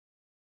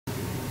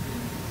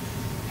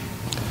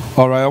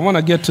All right, I want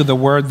to get to the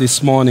word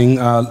this morning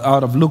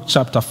out of Luke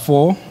chapter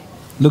 4.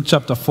 Luke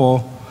chapter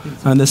 4.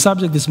 And the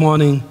subject this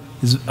morning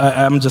is,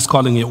 I'm just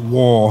calling it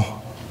war.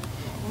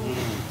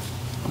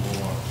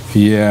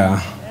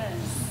 Yeah.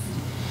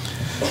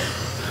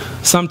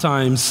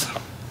 Sometimes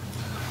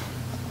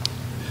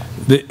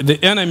the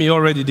enemy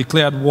already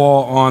declared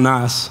war on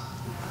us.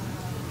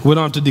 We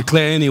don't have to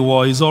declare any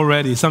war. He's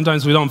already.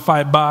 Sometimes we don't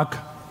fight back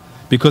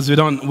because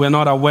we're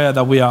not aware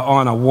that we are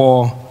on a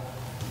war.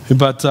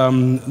 But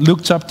Luke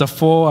chapter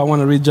 4, I want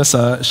to read just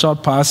a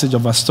short passage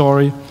of a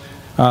story.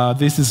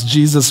 This is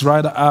Jesus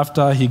right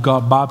after he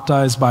got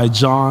baptized by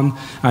John,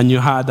 and you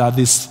had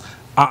this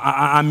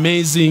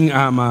amazing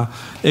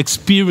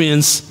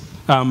experience.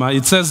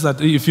 It says that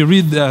if you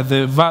read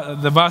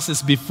the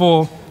verses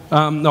before,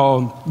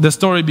 or the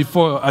story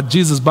before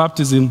Jesus'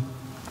 baptism,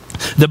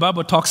 the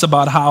Bible talks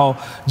about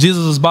how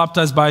Jesus was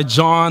baptized by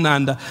John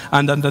and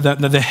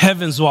the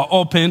heavens were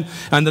open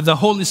and that the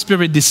Holy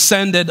Spirit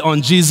descended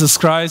on Jesus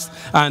Christ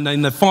and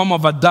in the form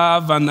of a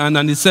dove. And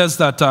it says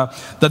that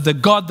the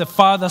God the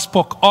Father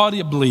spoke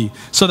audibly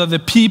so that the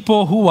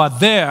people who were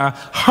there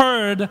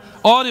heard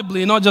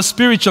audibly, not just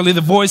spiritually,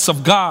 the voice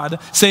of God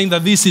saying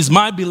that this is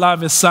my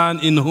beloved Son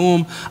in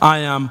whom I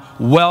am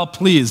well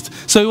pleased.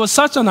 So it was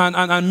such an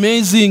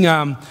amazing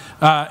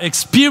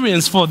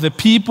experience for the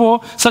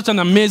people, such an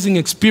amazing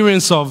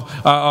experience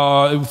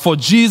for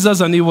Jesus,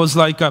 and it was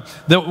like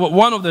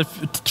one of the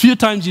few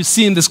times you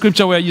see in the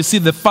scripture where you see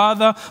the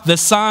Father, the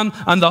Son,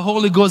 and the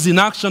Holy Ghost in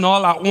action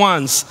all at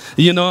once,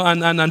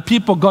 and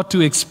people got to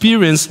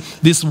experience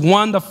this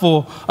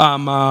wonderful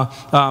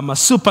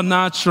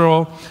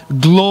supernatural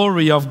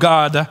glory of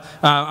God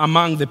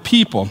among the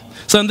people.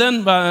 So and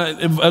then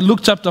Luke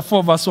chapter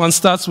 4 verse 1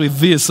 starts with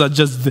this,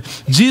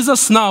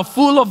 Jesus now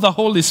full of the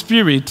Holy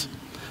Spirit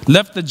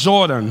left the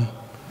Jordan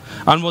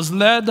and was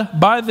led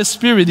by the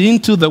Spirit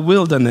into the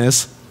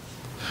wilderness,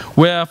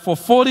 where for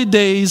 40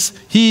 days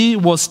he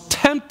was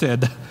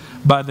tempted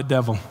by the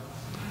devil.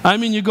 I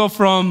mean, you go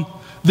from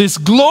this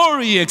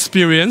glory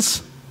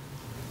experience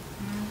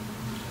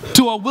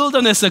to a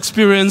wilderness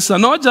experience,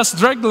 and not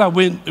just regular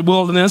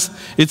wilderness,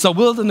 it's a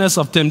wilderness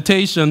of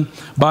temptation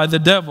by the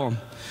devil.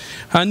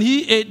 And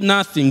he ate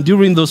nothing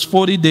during those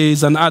 40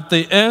 days, and at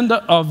the end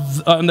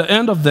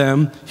of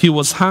them, he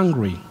was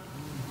hungry.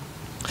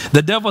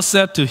 The devil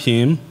said to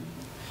him,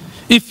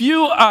 "If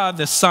you are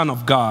the Son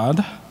of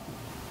God,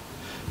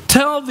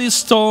 tell this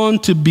stone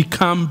to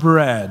become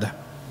bread."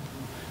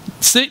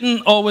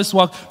 Satan always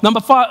walks. Number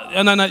 5,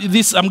 and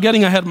I'm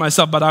getting ahead of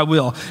myself, but I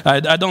will.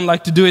 I don't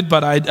like to do it,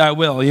 but I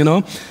will, He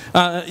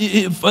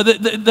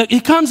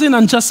comes in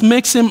and just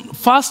makes him,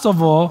 first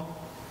of all,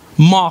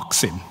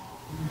 mocks him.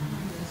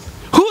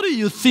 Who do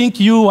you think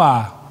you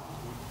are?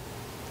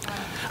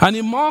 And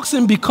he mocks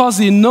him because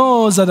he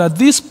knows that at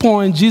this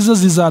point,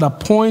 Jesus is at a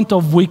point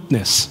of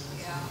weakness.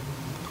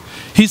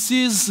 He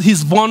sees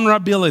his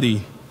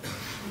vulnerability.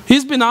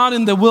 He's been out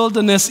in the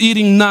wilderness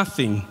eating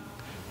nothing.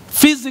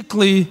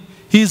 Physically,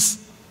 he's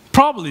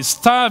probably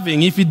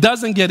starving. If he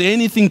doesn't get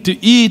anything to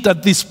eat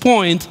at this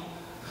point,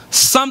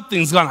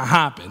 something's going to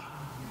happen.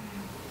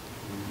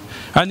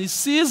 And he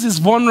sees his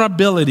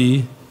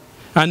vulnerability,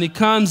 and he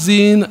comes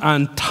in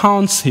and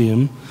taunts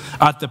him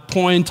at the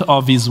point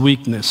of his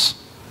weakness.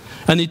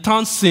 And he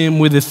taunts him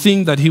with the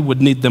thing that he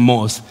would need the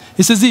most.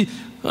 He says,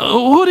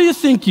 who do you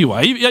think you are?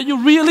 Are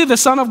you really the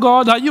Son of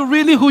God? Are you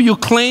really who you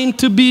claim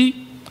to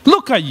be?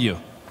 Look at you.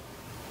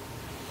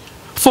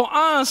 For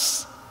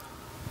us,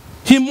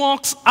 he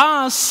mocks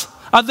us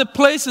at the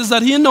places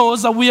that he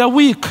knows that we are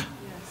weak.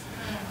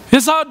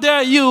 It's how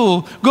dare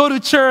you go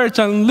to church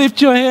and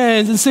lift your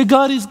hands and say,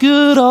 God is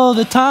good all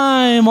the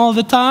time,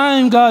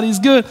 God is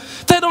good.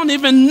 They don't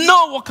even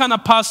know what kind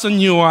of person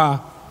you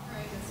are.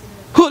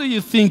 Who do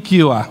you think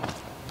you are?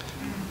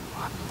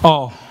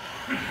 Oh,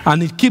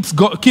 and it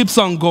keeps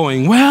on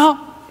going.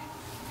 Well,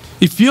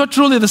 if you're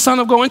truly the Son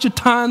of God, why don't you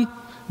turn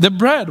the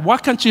bread? Why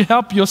can't you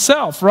help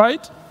yourself,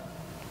 right?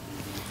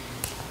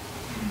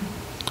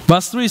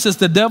 Verse 3 says,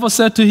 the devil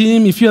said to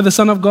him, if you are the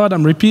Son of God,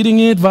 I'm repeating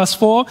it. Verse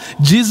 4,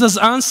 Jesus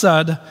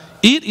answered,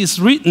 it is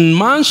written,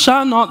 man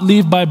shall not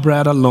live by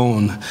bread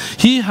alone.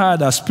 He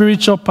had a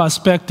spiritual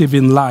perspective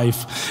in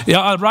life.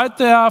 Right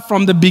there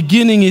from the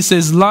beginning, he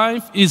says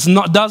life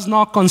does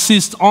not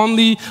consist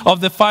only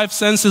of the 5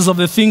 senses of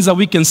the things that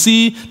we can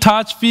see,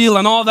 touch, feel,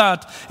 and all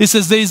that. He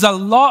says there is a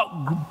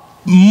lot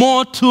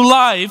more to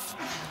life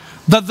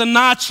than the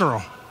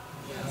natural.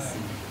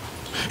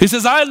 He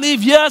says, I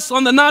live, yes,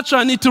 on the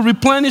natural. I need to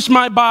replenish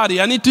my body.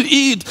 I need to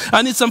eat.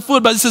 I need some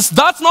food. But he says,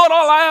 that's not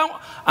all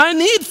I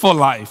need for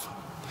life.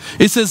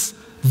 He says,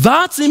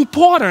 that's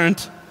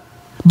important,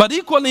 but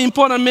equally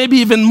important, maybe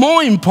even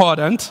more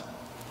important,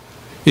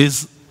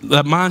 is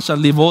that man shall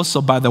live also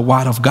by the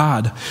word of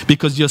God.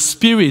 Because your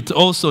spirit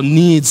also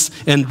needs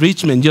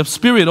enrichment. Your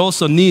spirit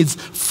also needs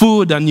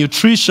food and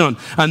nutrition.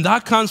 And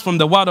that comes from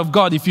the word of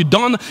God. If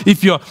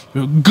you're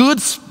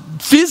good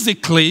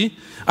physically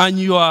and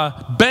you are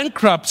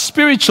bankrupt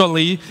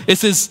spiritually, it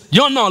says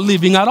you're not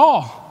living at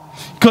all.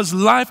 Because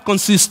life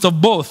consists of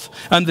both.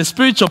 And the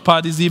spiritual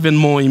part is even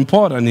more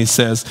important, he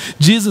says.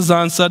 Jesus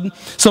answered.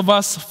 So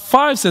verse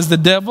 5 says, the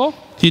devil,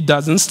 he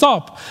doesn't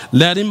stop.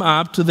 Led him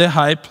up to the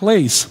high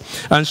place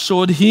and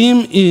showed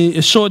him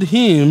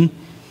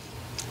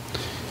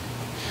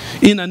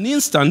in an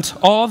instant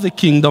all the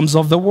kingdoms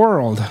of the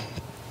world.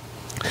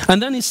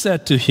 And then he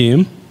said to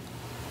him,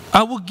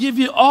 I will give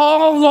you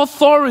all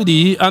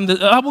authority, and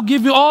I will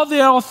give you all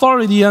their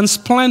authority and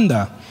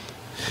splendor.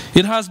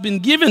 It has been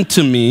given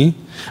to me,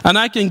 and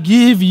I can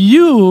give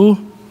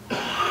you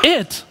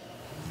it.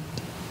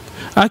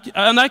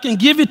 And I can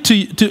give it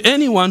to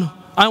anyone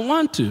I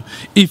want to.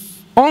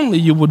 If only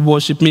you would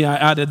worship me, I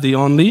added the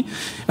only,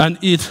 and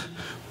it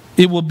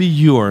will be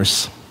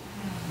yours.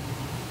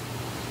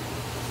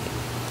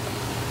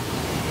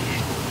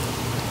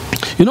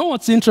 You know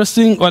what's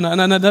interesting?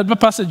 And the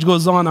passage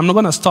goes on. I'm not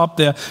going to stop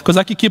there because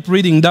I could keep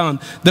reading down.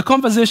 The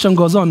conversation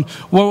goes on.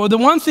 Well, the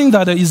one thing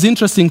that is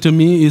interesting to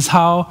me is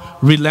how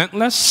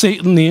relentless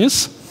Satan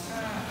is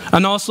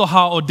and also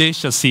how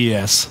audacious he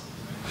is.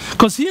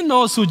 Because he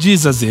knows who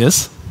Jesus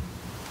is,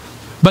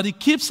 but he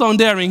keeps on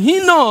daring. He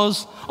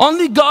knows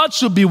only God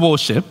should be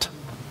worshipped.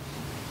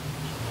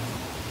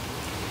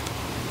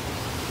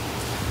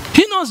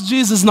 He knows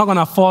Jesus is not going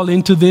to fall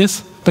into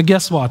this, but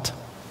guess what?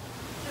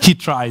 He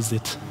tries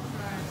it.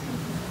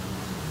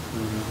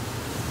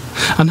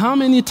 And how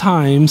many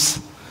times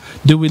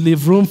do we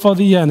leave room for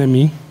the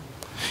enemy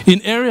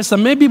in areas that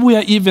maybe we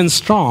are even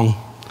strong,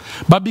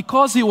 but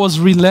because he was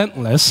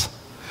relentless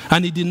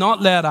and he did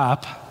not let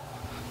up,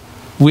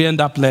 we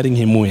end up letting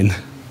him win.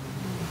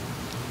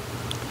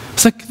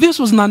 It's like, this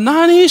was not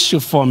an issue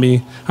for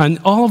me, and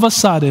all of a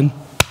sudden,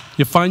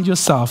 you find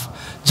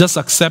yourself just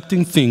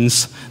accepting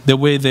things the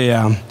way they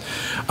are.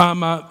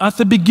 At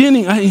the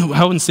beginning,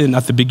 I wouldn't say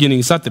at the beginning,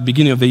 it's at the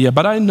beginning of the year,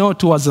 but I know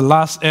towards the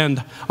last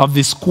end of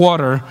this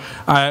quarter,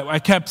 I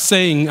kept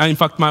saying, in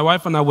fact, my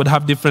wife and I would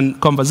have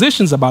different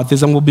conversations about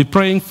this, and we'll be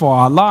praying for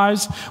our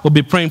lives, we'll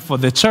be praying for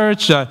the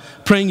church,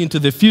 praying into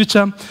the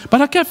future.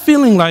 But I kept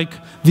feeling like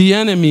the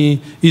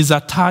enemy is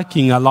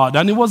attacking a lot.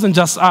 And it wasn't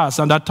just us.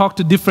 And I talked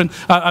to different,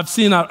 I've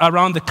seen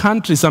around the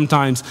country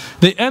sometimes,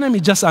 the enemy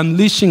just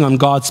unleashing on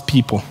God's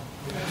people.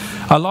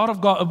 A lot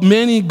of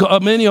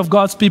many of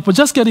God's people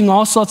just getting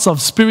all sorts of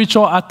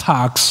spiritual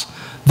attacks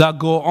that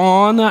go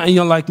on, and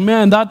you're like,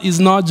 man, that is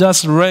not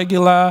just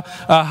regular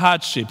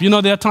hardship. You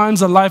know, there are times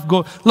that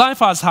life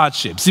has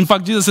hardships. In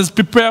fact, Jesus says,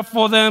 prepare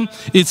for them.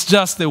 It's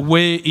just the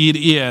way it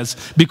is.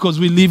 Because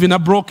we live in a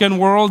broken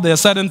world. There are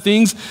certain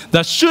things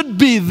that should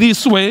be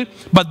this way,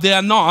 but they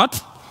are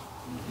not.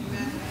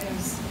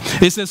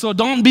 He says, so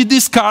don't be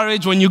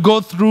discouraged when you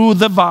go through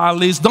the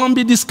valleys. Don't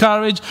be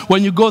discouraged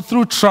when you go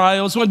through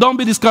trials. Don't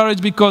be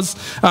discouraged because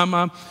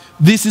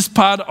this is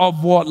part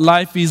of what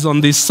life is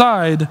on this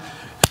side.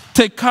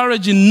 Take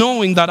courage in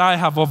knowing that I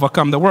have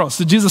overcome the world.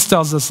 So Jesus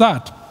tells us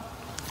that.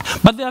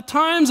 But there are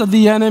times that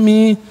the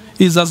enemy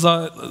is as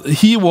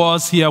he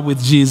was here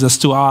with Jesus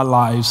to our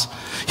lives.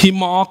 He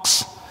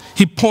mocks.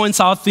 He points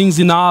out things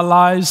in our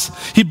lives.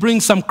 He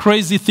brings some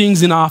crazy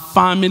things in our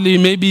family.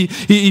 Maybe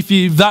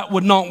if that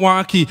would not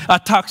work, he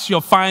attacks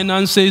your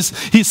finances.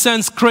 He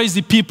sends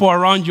crazy people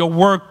around your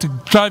work to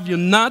drive you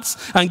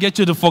nuts and get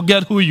you to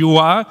forget who you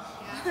are.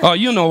 Oh,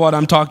 you know what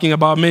I'm talking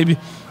about, maybe.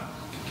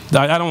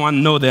 I don't want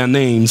to know their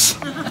names.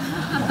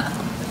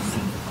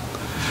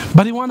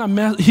 But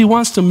he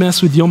wants to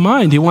mess with your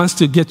mind. He wants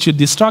to get you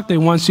distracted. He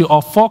wants you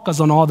off focus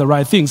on all the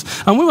right things.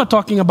 And we were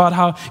talking about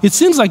how it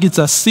seems like it's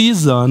a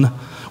season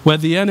where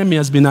the enemy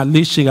has been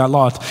unleashing a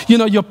lot. You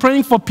know, you're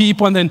praying for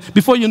people, and then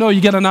before you know, you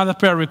get another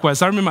prayer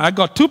request. I remember I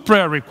got 2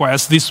 prayer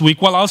requests this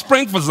week while I was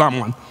praying for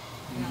someone.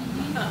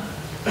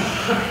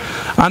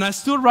 And I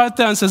stood right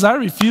there and says, I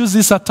refuse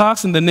these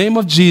attacks in the name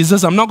of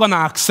Jesus. I'm not going to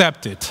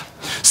accept it.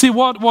 See,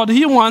 what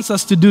he wants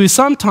us to do is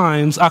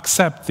sometimes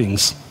accept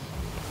things.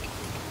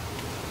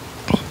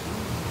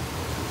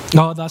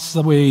 Oh, that's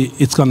the way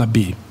it's going to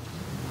be.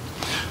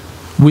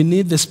 We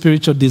need the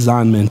spiritual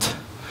discernment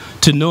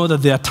to know that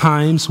there are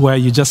times where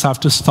you just have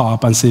to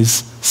stop and say,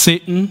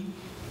 Satan,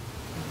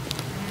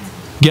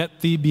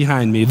 get thee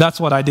behind me. That's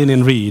what I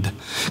didn't read.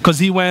 Because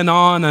he went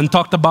on and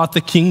talked about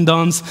the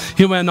kingdoms.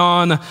 He went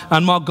on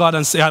and mocked God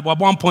and said, at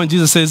one point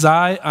Jesus says,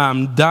 I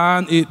am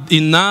done.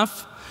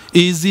 Enough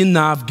is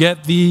enough.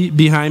 Get thee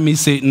behind me,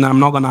 Satan. I'm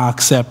not going to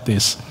accept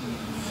this.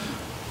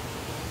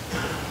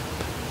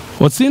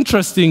 What's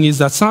interesting is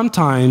that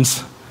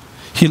sometimes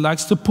he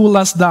likes to pull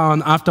us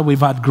down after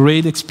we've had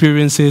great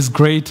experiences,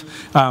 great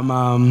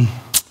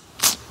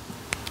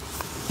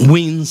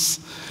wins.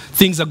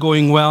 Things are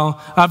going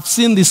well. I've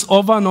seen this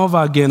over and over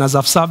again as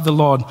I've served the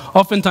Lord.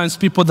 Oftentimes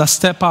people that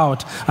step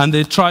out and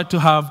they try to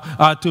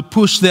have to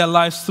push their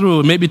lives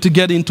through, maybe to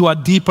get into a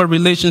deeper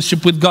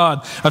relationship with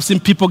God. I've seen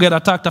people get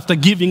attacked after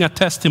giving a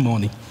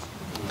testimony.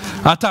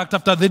 Attacked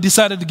after they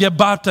decided to get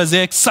baptized.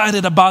 They're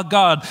excited about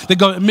God. They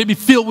got maybe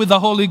filled with the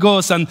Holy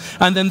Ghost. And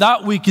then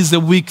that week is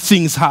the week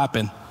things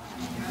happen.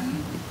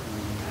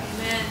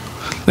 Amen.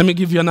 Let me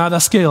give you another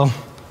scale.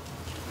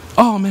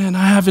 Oh man,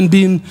 I haven't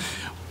been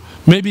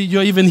Maybe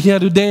you're even here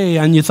today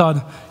and you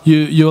thought,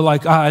 you're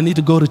like, I need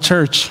to go to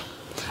church.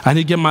 I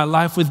need to get my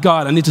life with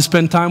God. I need to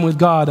spend time with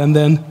God. And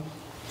then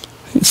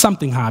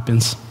something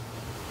happens.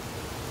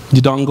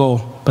 You don't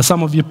go. But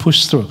some of you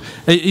push through.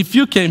 If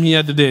you came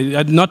here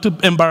today, not to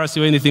embarrass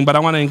you or anything, but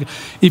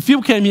if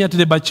you came here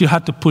today but you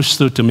had to push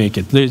through to make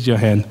it, raise your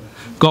hand.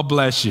 God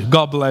bless you.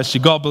 God bless you.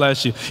 God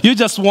bless you. You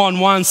just won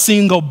one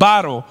single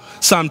battle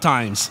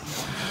sometimes.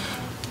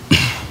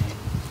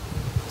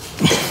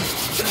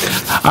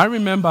 I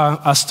remember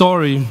a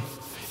story.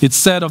 It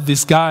said of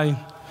this guy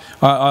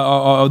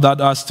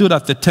that stood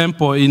at the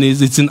temple.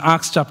 It's in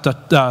Acts chapter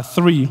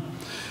 3.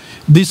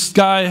 This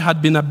guy had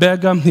been a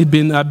beggar. He'd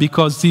been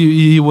because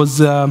he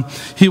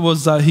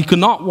could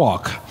not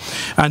walk,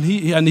 and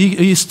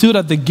he stood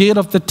at the gate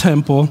of the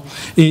temple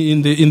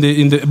in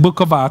the book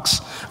of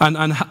Acts and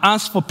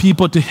asked for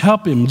people to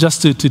help him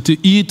just to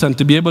eat and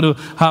to be able to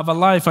have a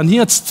life. And he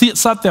had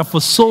sat there for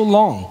so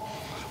long.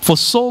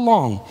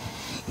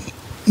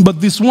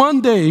 But this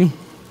one day,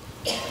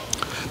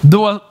 there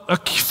were a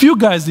few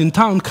guys in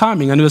town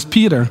coming, and it was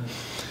Peter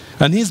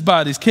and his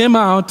buddies came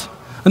out,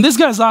 and this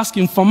guy's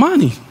asking for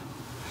money.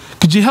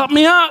 Could you help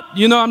me out?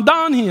 I'm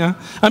down here.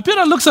 And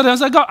Peter looks at him and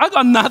says, I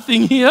got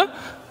nothing here,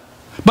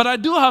 but I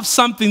do have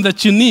something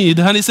that you need.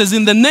 And he says,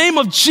 in the name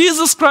of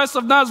Jesus Christ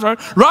of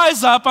Nazareth,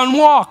 rise up and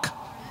walk.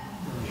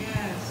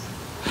 Yes.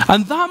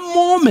 And that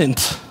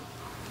moment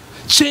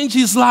changed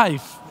his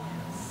life.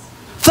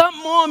 That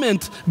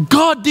moment,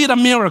 God did a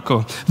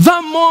miracle.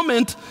 That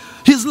moment,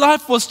 his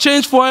life was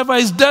changed forever.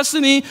 His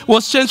destiny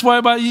was changed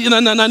forever.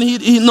 And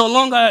he no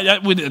longer,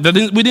 we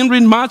didn't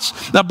read much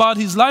about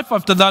his life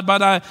after that,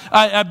 but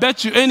I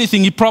bet you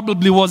anything, he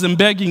probably wasn't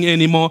begging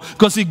anymore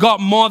because he got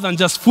more than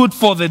just food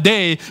for the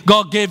day.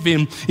 God gave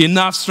him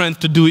enough strength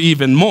to do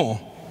even more.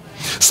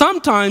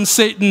 Sometimes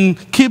Satan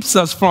keeps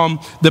us from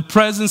the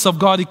presence of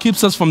God. He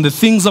keeps us from the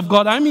things of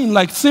God. I mean,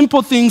 like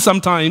simple things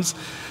sometimes.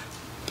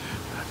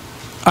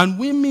 And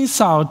we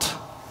miss out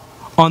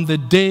on the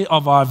day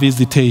of our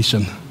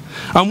visitation.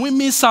 And we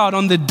miss out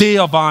on the day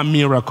of our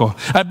miracle.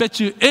 I bet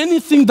you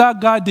anything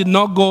that guy did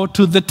not go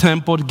to the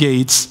temple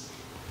gates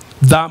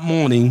that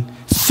morning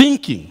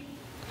thinking,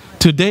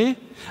 today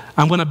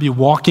I'm going to be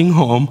walking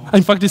home.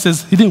 In fact, he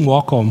says he didn't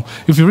walk home.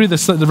 If you read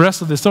the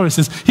rest of the story, it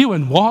says he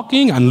went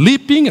walking and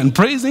leaping and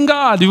praising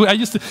God.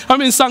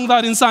 Sang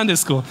that in Sunday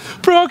school.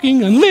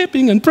 Walking and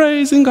leaping and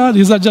praising God.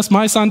 Is that just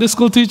my Sunday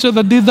school teacher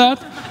that did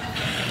that?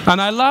 And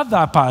I love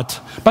that part.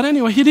 But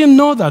anyway, he didn't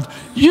know that.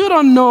 You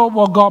don't know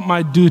what God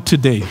might do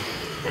today.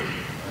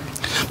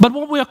 But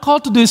what we are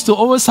called to do is to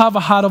always have a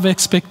heart of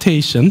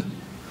expectation,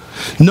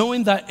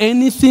 knowing that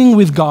anything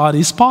with God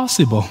is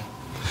possible.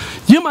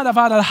 You might have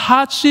had a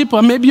hardship,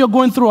 or maybe you're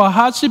going through a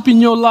hardship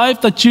in your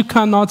life that you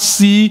cannot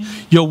see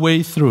your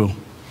way through.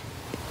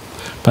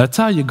 But I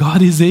tell you,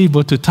 God is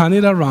able to turn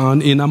it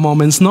around in a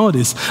moment's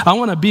notice. I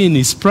want to be in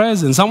His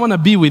presence. I want to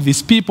be with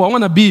His people. I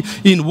want to be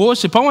in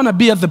worship. I want to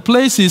be at the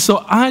places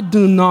so I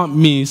do not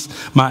miss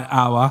my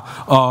hour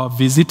of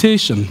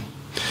visitation.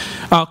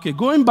 Okay,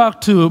 going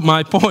back to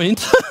my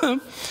point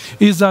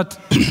is that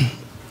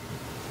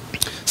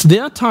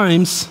there are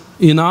times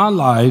in our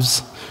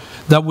lives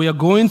that we are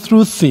going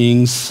through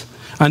things,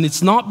 and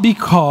it's not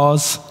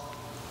because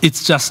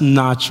it's just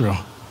natural.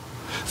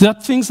 There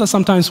are things that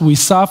sometimes we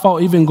suffer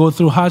or even go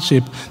through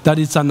hardship, that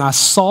it's an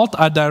assault,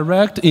 a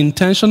direct,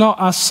 intentional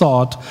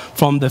assault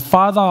from the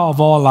Father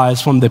of all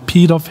lies, from the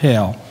pit of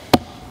hell.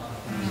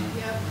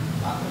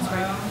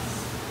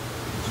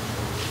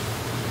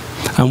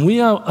 And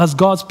we are, as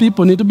God's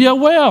people, need to be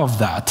aware of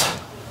that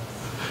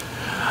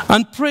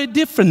and pray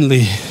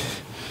differently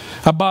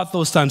about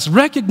those times,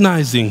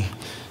 recognizing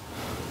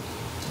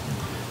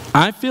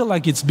I feel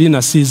like it's been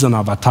a season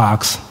of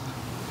attacks.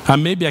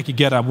 And maybe I could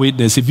get a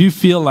witness. If you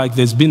feel like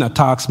there's been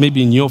attacks,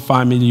 maybe in your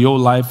family, your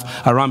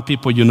life, around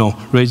people you know,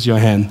 raise your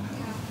hand.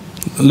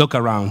 Look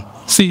around.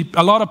 See,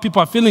 a lot of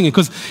people are feeling it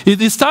because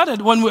it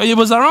started when it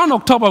was around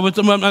October.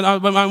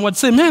 I would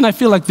say, man, I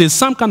feel like there's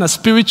some kind of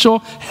spiritual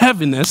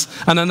heaviness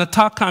and an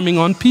attack coming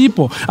on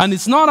people. And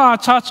it's not our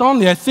church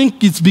only. I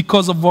think it's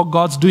because of what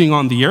God's doing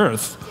on the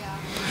earth.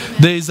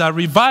 There is a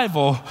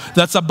revival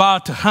that's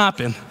about to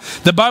happen.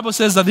 The Bible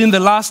says that in the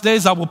last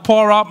days I will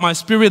pour out my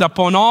spirit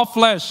upon all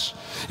flesh.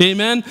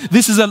 Amen.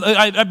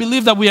 I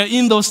believe that we are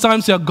in those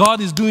times where God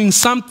is doing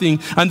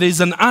something and there's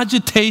an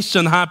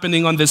agitation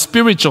happening on the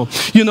spiritual.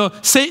 You know,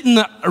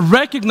 Satan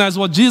recognized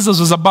what Jesus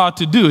was about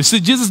to do. See,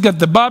 Jesus got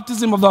the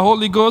baptism of the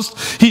Holy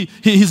Ghost.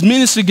 His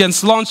ministry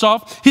gets launched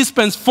off. He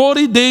spends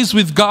 40 days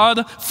with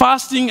God,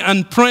 fasting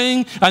and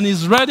praying, and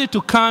he's ready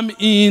to come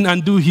in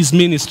and do his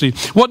ministry.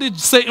 What did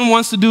Satan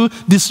wants to do?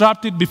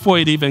 Disrupt it before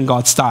it even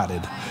got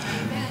started.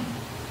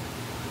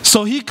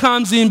 So he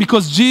comes in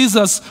because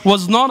Jesus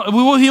was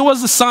he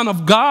was the Son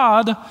of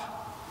God,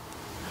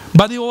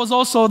 but he was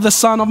also the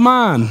Son of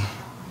Man.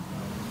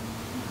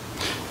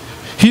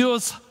 He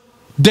was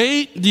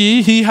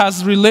deity, he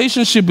has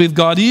relationship with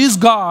God, he is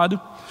God,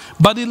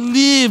 but he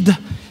lived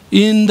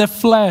in the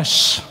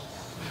flesh,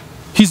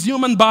 his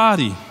human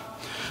body.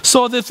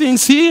 So the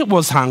things, he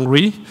was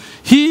hungry,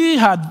 He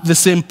had the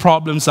same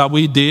problems that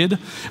we did.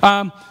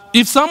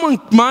 If someone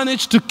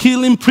managed to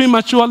kill him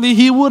prematurely,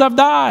 he would have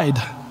died.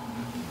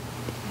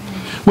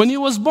 When he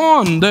was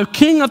born, the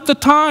king at the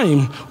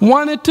time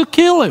wanted to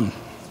kill him.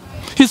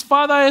 His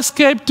father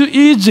escaped to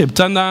Egypt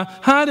and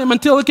had him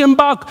until he came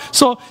back.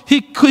 So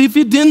if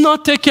he did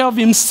not take care of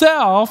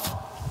himself,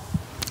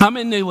 I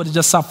mean, they would have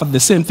just suffered the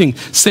same thing.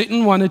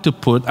 Satan wanted to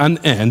put an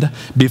end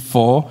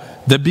before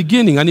the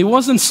beginning. And it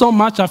wasn't so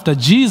much after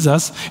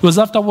Jesus, it was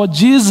after what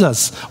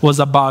Jesus was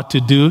about to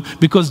do,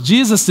 because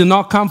Jesus did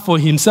not come for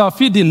himself.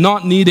 He did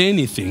not need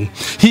anything.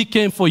 He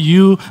came for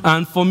you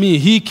and for me.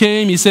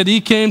 He said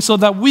he came so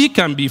that we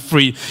can be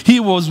free.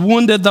 He was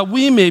wounded that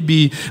we may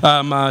be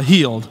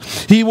healed.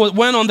 He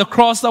went on the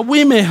cross that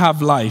we may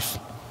have life.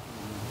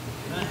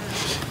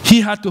 He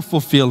had to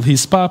fulfill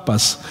his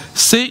purpose.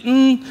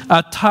 Satan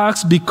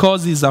attacks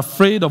because he's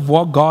afraid of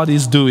what God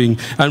is doing.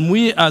 And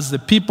we, as the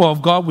people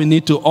of God, we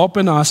need to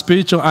open our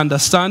spiritual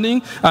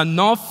understanding and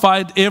not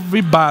fight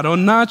every battle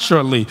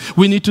naturally.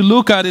 We need to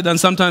look at it and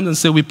sometimes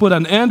say we put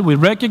an end. We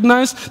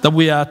recognize that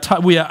we are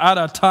at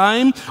a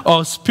time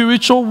of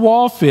spiritual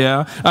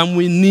warfare and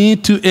we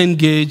need to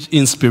engage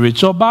in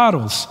spiritual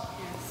battles.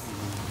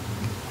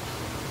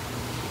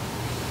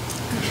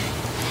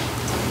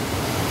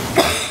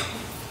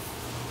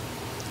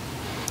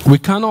 We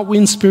cannot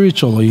win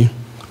spiritually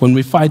when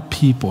we fight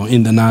people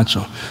in the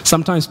natural.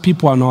 Sometimes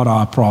people are not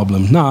our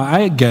problem. Now,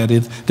 I get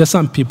it. There's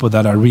some people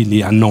that are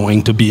really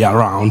annoying to be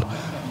around.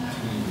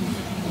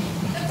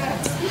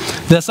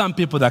 There's some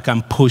people that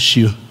can push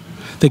you.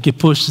 They can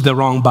push the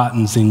wrong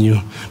buttons in you.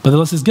 But the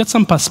Lord says, get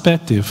some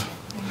perspective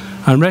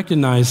and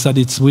recognize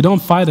that we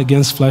don't fight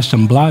against flesh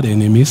and blood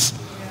enemies.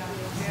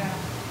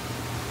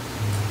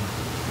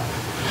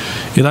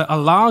 It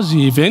allows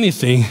you, if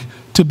anything,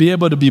 to be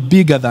able to be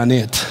bigger than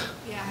it.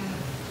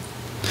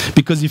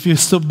 Because if you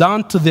stoop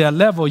down to their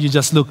level, you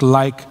just look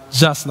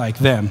just like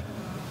them.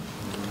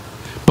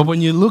 But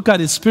when you look at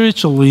it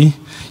spiritually,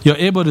 you're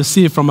able to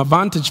see it from a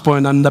vantage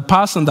point, and the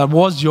person that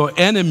was your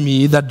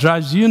enemy that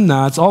drives you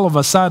nuts, all of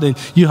a sudden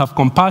you have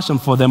compassion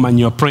for them and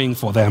you're praying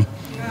for them.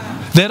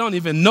 Yeah. They don't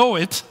even know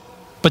it,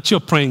 but you're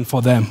praying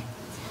for them.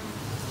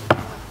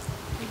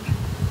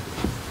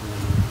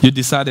 You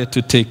decided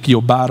to take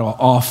your battle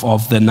off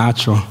of the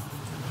natural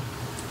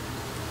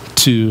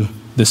to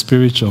the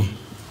spiritual.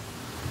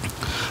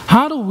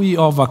 How do we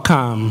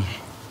overcome?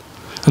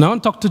 And I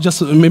want to talk to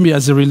just maybe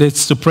as it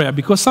relates to prayer,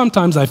 because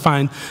sometimes I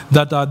find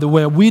that the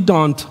way we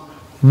don't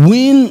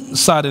win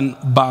certain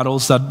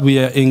battles that we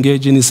are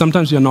engaging is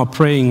sometimes we're not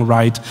praying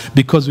right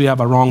because we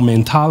have a wrong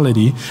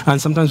mentality, and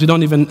sometimes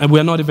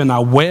we're not even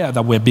aware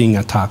that we're being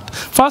attacked.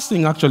 First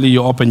thing, actually,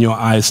 you open your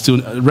eyes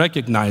to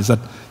recognize that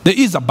there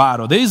is a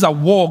battle, there is a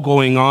war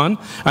going on,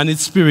 and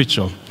it's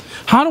spiritual.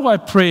 How do I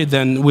pray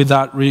then with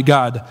that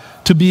regard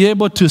to be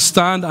able to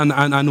stand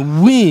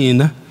and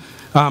win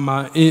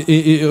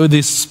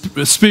these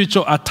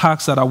spiritual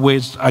attacks that are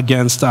waged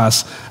against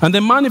us? And they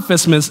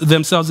manifest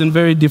themselves in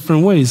very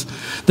different ways.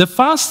 The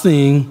first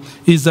thing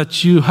is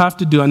that you have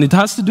to do, and it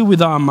has to do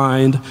with our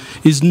mind,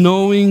 is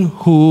knowing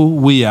who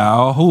we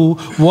are,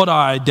 what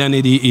our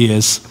identity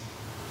is.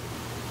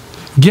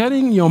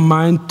 Getting your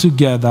mind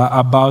together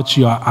about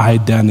your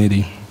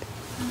identity.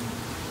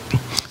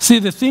 See,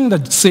 the thing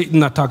that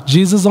Satan attacked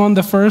Jesus on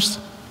the first,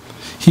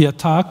 he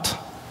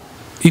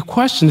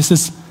questioned, he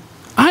says,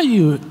 Are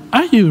you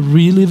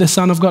really the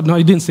Son of God? No,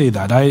 he didn't say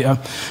that.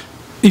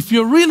 If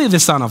you're really the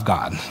Son of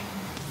God,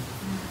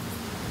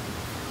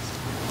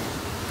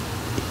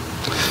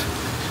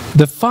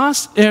 the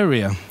first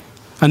area,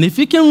 and if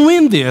he can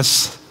win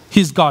this,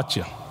 he's got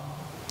you,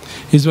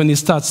 is when he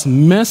starts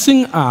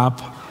messing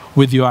up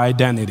with your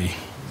identity.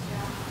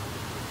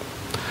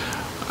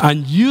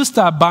 And you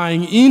start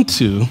buying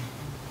into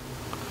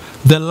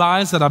the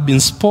lies that have been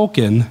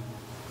spoken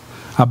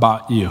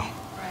about you.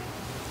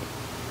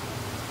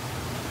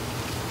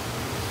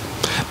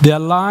 There are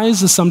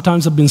lies that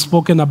sometimes have been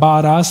spoken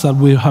about us that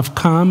we have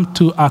come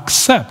to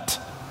accept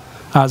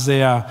as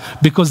they are,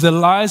 because the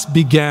lies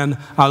began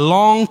a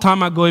long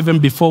time ago, even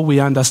before we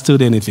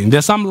understood anything.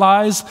 There's some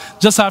lies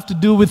just have to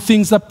do with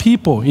things that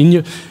people in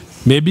you,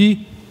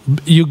 maybe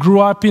you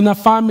grew up in a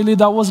family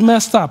that was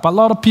messed up. A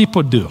lot of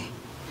people do.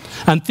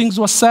 And things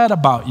were said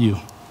about you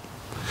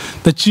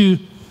that you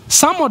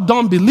somewhat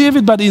don't believe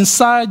it, but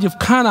inside you've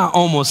kind of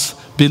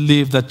almost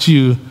believed that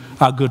you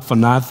are good for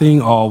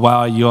nothing, or,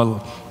 well,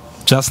 you're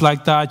just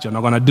like that, you're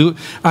not going to do.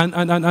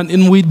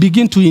 And we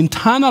begin to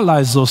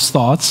internalize those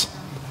thoughts,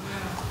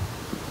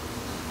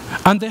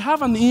 and they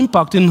have an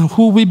impact in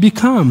who we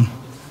become.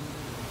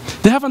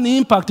 They have an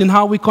impact in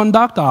how we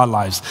conduct our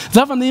lives. They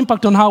have an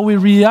impact on how we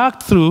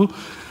react through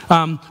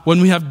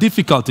when we have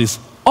difficulties.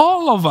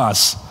 All of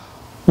us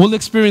will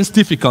experience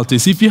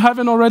difficulties. If you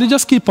haven't already,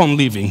 just keep on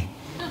living.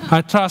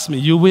 Trust me,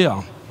 you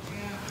will.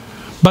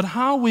 But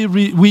how we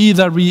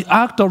either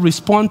react or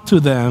respond to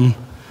them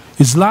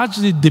is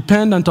largely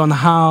dependent on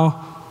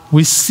how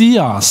we see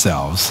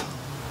ourselves.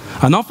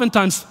 And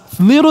oftentimes,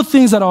 little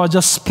things that are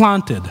just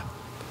planted.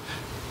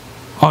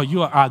 Oh,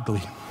 you are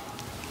ugly.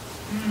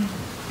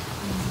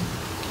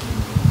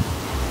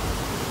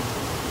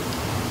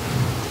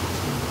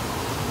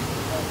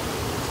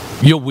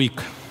 You're weak.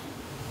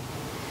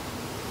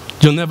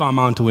 You'll never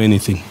amount to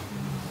anything.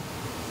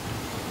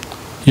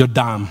 You're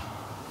dumb.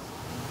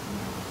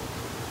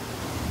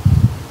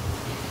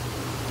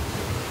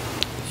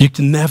 You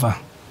can never.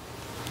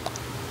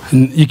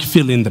 And you can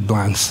fill in the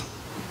blanks.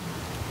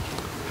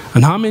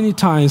 And how many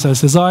times I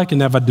says, oh, I can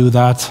never do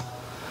that.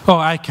 Oh,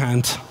 I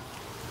can't.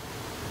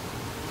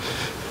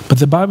 But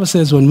the Bible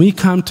says when we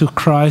come to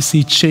Christ,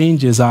 He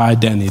changes our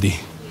identity.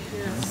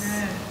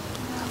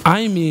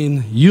 I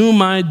mean, you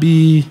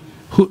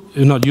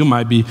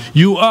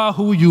are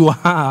who you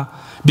are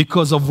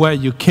because of where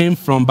you came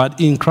from, but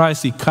in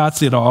Christ He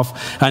cuts it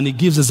off and He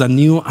gives us a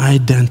new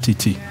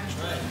identity.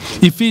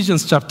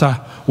 Ephesians chapter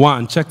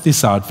 1, check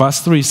this out.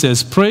 Verse 3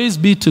 says, praise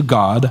be to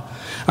God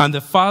and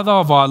the Father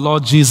of our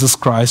Lord Jesus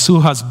Christ,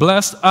 who has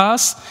blessed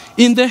us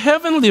in the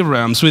heavenly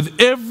realms with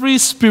every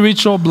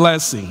spiritual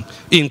blessing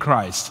in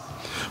Christ.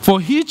 For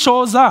He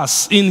chose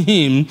us in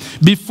Him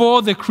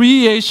before the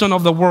creation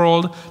of the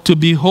world to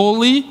be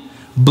holy,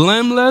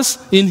 blameless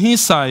in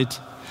His sight.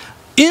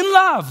 In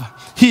love,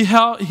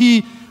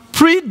 He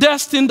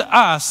predestined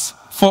us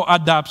for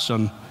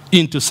adoption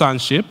into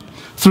sonship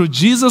through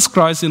Jesus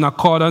Christ in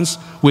accordance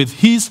with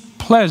His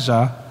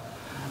pleasure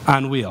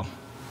and will.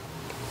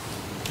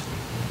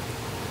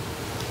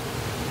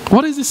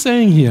 What is He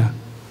saying here?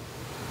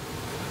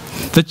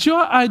 That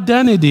your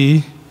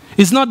identity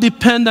is not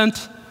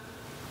dependent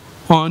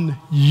on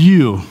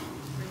you.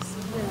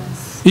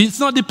 It's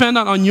not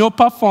dependent on your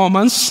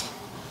performance.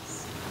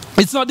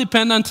 It's not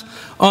dependent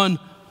on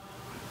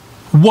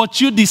what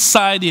you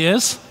decide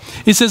is.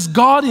 It says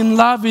God in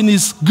love, in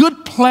His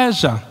good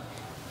pleasure,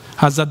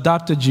 has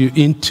adopted you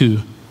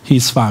into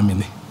His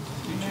family.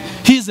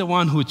 He's the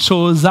one who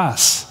chose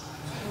us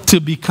to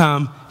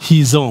become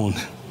His own.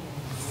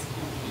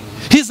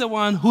 He's the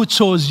one who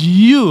chose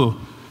you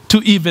to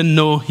even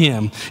know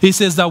Him. He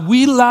says that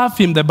we love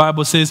Him, the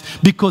Bible says,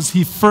 because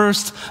He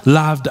first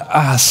loved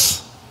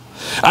us.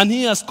 And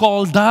He has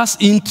called us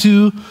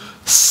into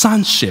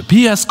sonship.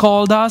 He has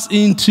called us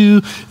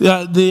into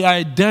the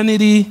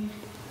identity,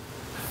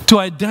 to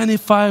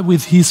identify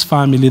with His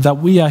family, that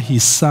we are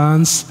His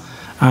sons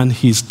and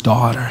His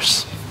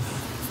daughters.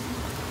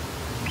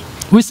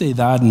 We say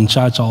that in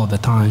church all the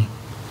time.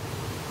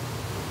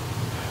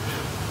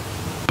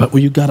 But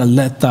you got to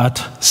let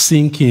that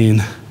sink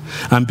in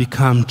and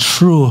become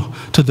true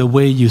to the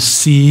way you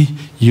see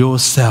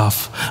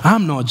yourself.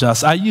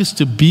 I used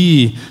to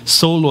be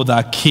solo,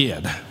 that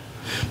kid.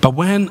 But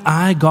when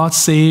I got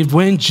saved,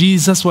 when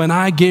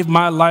I gave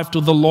my life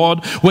to the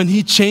Lord, when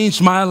He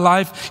changed my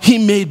life, He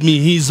made me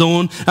His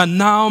own. And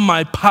now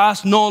my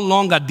past no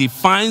longer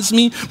defines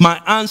me.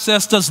 My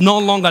ancestors no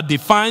longer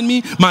define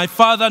me. My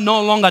father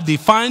no longer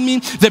define me.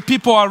 The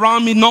people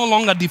around me no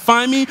longer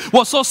define me.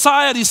 What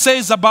society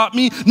says about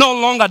me no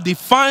longer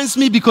defines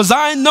me, because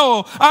I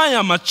know I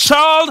am a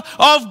child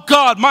of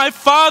God. My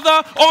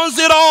Father owns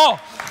it all.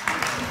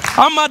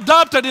 I'm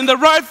adopted in the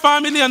right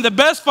family and the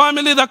best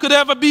family that could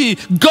ever be.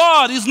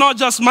 God is not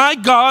just my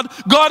God.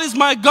 God is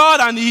my God,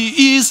 and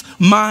He is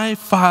my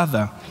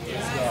Father.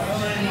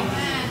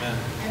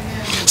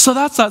 So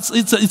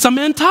it's a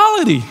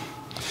mentality.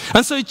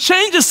 And so it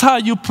changes how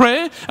you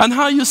pray and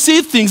how you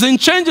see things. And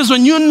it changes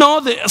when you know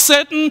that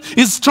Satan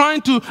is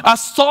trying to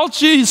assault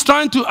you. He's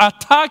trying to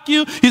attack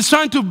you. He's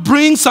trying to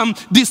bring some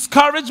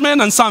discouragement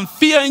and some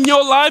fear in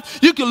your life.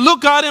 You can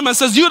look at him and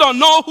says, you don't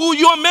know who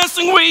you're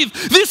messing with.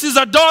 This is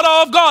a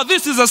daughter of God.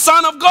 This is a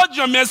son of God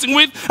you're messing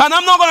with. And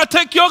I'm not going to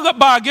take your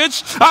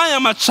baggage. I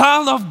am a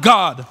child of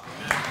God.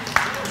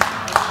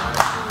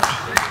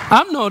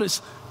 I've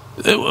noticed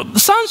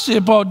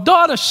sonship or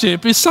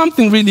daughtership is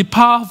something really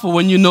powerful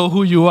when you know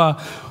who you are.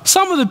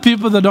 Some of the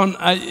people that don't,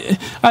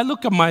 I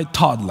look at my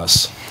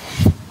toddlers.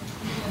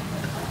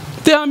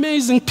 They're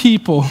amazing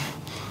people.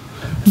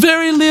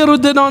 Very little,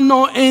 they don't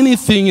know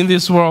anything in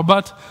this world,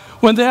 but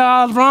when they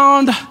are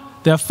around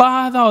their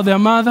father or their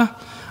mother,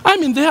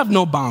 they have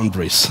no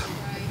boundaries.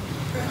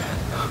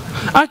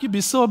 I could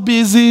be so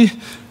busy.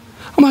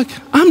 I'm like,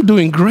 I'm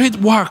doing great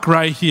work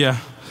right here.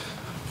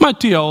 My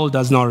 2-year-old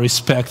does not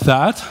respect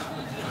that.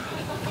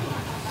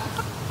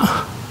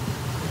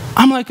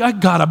 I'm like, I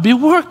gotta be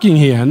working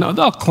here. No,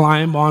 they'll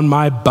climb on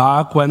my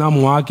back when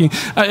I'm walking.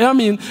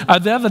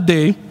 The other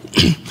day,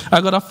 I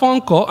got a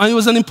phone call, and it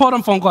was an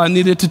important phone call I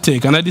needed to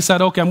take. And I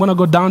decided, okay, I'm gonna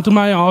go down to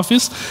my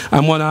office.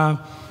 I'm gonna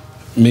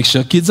make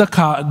sure kids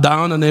are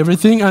down and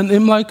everything. And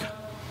I'm like,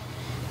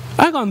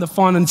 I got on the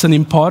phone, and it's an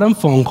important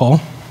phone call.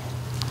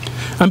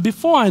 And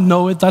before I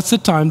know it, that's the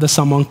time that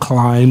someone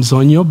climbs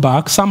on your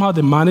back. Somehow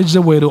they manage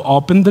the way to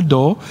open the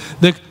door.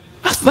 They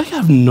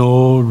have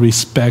no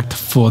respect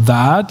for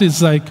that.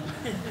 It's like,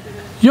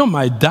 you're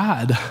my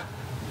dad.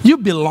 You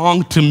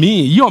belong to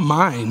me. You're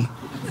mine.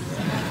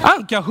 I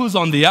don't care who's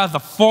on the other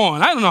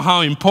phone. I don't know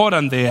how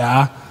important they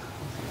are.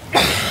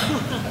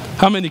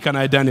 How many can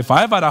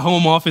identify? I've had a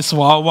home office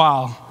for a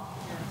while.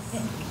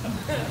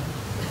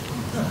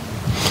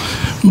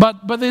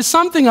 But there's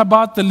something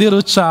about the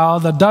little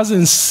child that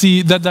doesn't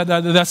see,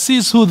 that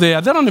sees who they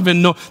are. They don't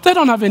even know. They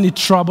don't have any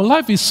trouble.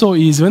 Life is so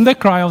easy. When they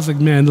cry, I was like,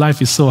 man,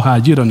 life is so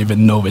hard. You don't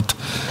even know it.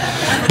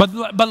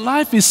 But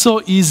life is so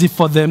easy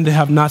for them. They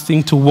have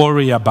nothing to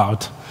worry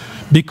about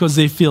because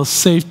they feel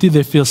safety.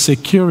 They feel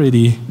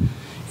security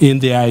in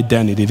their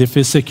identity. They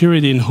feel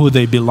security in who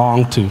they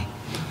belong to.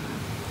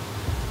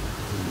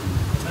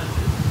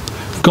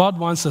 God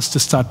wants us to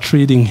start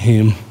treating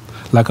him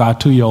like our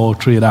 2-year-old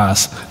treat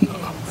us.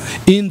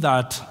 In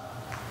that,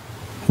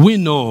 we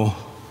know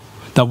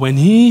that when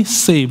he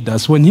saved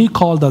us, when he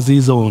called us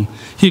his own,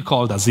 he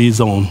called us his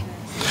own.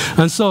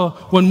 And so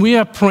when we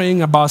are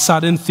praying about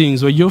certain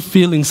things, or you're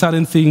feeling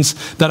certain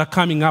things that are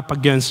coming up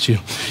against you,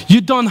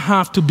 you don't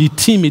have to be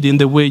timid in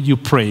the way you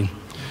pray.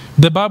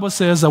 The Bible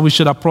says that we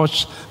should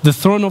approach the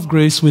throne of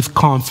grace with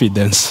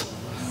confidence.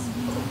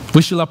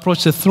 We should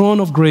approach the throne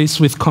of grace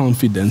with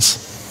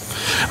confidence.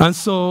 And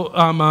so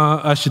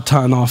I should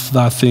turn off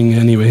that thing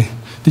anyway.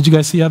 Did you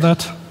guys hear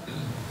that?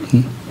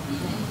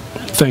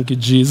 Thank you,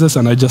 Jesus.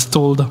 And I just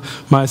told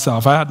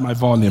myself, I had my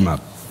volume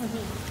up.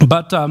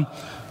 But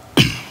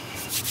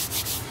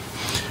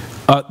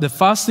the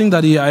first thing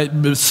that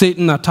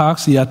Satan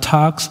attacks, he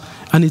attacks.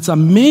 And it's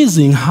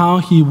amazing how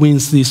he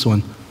wins this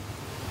one.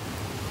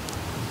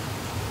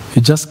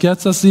 It just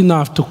gets us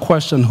enough to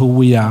question who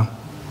we are.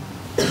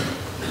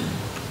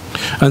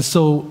 And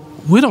so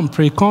we don't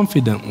pray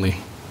confidently.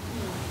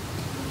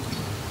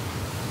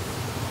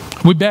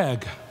 We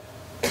beg.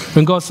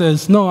 When God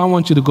says, no, I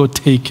want you to go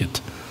take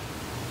it.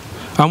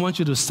 I want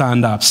you to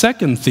stand up.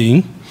 Second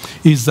thing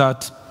is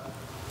that,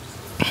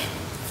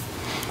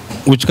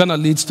 which kind of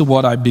leads to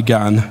what I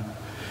began,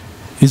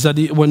 is that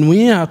when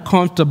we are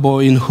comfortable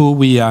in who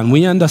we are and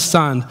we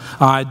understand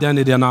our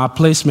identity and our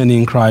placement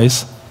in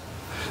Christ,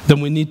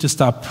 then we need to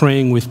start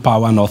praying with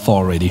power and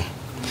authority.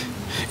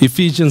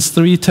 Ephesians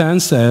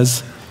 3:10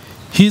 says,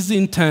 his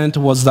intent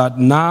was that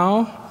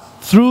now,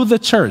 through the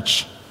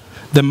church,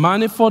 the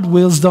manifold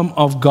wisdom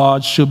of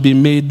God should be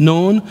made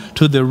known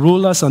to the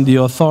rulers and the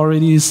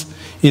authorities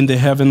in the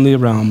heavenly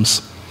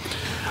realms.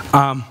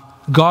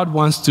 God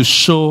wants to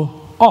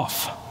show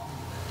off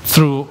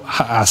through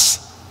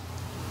us.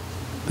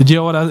 Did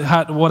you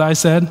hear what I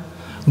said?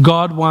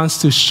 God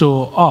wants to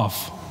show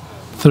off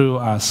through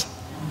us.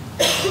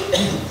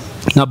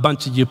 Now, a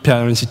bunch of you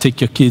parents, you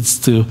take your kids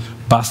to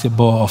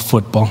basketball or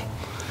football.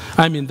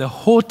 I mean, the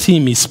whole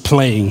team is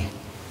playing,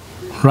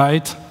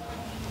 right?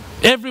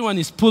 Everyone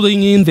is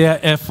pulling in their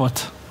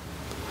effort.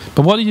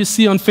 But what do you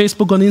see on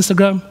Facebook, on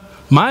Instagram?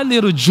 My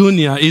little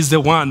junior is the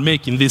one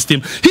making this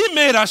team. He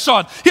made a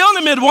shot. He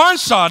only made one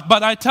shot,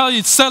 but I tell you,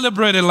 it's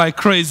celebrated like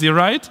crazy,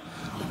 right?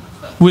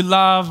 We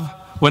love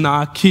when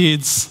our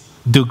kids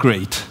do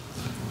great.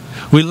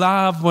 We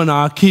love when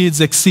our kids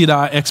exceed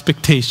our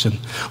expectation.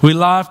 We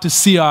love to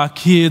see our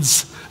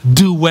kids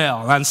do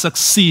well and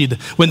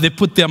succeed when they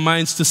put their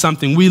minds to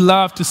something. We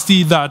love to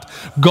see that.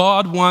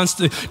 God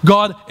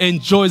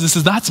enjoys this.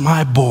 That's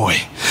my boy.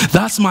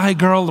 That's my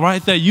girl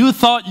right there. You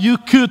thought you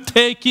could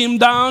take him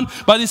down,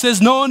 but he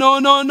says, no, no,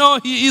 no, no.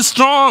 He is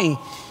strong.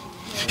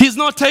 He's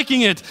not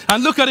taking it.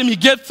 And look at him, he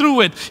get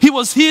through it. He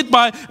was hit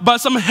by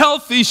some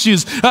health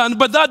issues,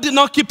 but that did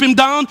not keep him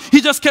down. He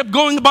just kept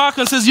going back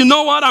and says, you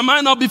know what, I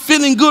might not be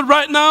feeling good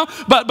right now,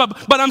 but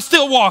I'm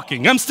still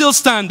walking. I'm still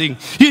standing.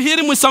 You hit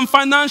him with some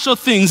financial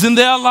things in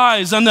their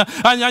lives, and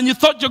you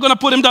thought you're going to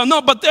put him down. No,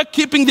 but they're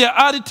keeping their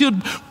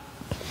attitude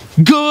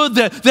good.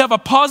 They have a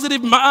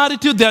positive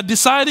attitude. They're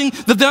deciding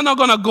that they're not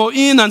going to go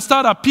in and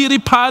start a pity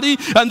party,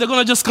 and they're going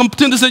to just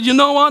continue to say, you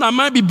know what, I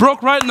might be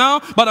broke right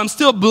now, but I'm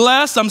still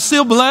blessed. I'm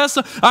still blessed.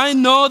 I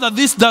know that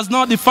this does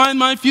not define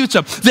my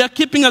future. They're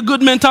keeping a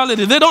good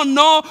mentality. They don't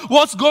know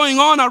what's going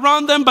on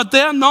around them, but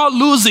they're not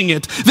losing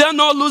it. They're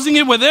not losing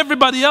it when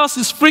everybody else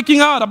is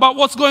freaking out about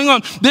what's going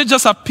on. They're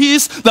just a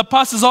peace that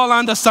passes all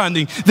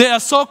understanding. They are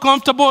so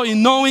comfortable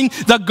in knowing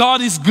that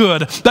God is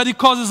good, that he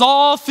causes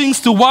all things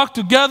to work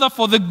together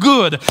for the good.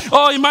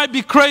 Oh, it might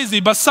be crazy,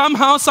 but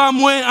somehow,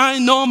 some way, I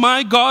know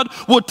my God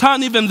will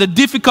turn even the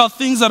difficult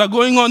things that are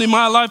going on in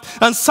my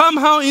life, and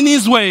somehow in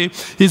his way,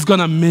 he's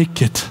going to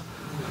make it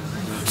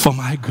for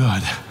my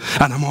good,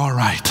 and I'm all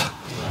right.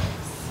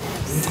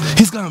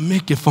 He's going to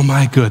make it for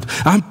my good.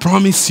 I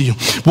promise you,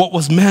 what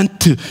was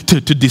meant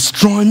to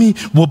destroy me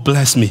will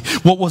bless me.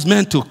 What was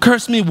meant to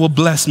curse me will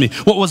bless me.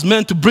 What was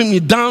meant to bring me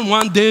down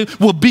one day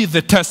will be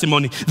the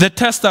testimony. The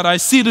test that I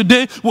see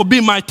today will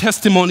be my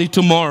testimony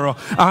tomorrow.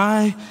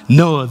 I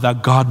know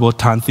that God will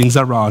turn things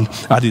around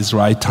at his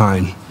right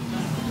time.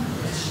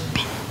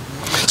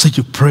 So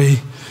you pray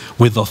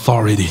with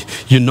authority.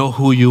 You know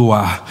who you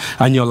are.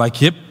 And you're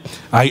like, yep,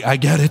 I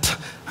get it.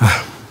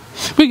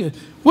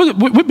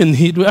 We've been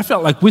hit. I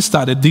felt like we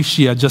started this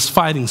year just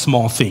fighting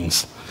small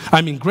things.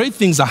 I mean, great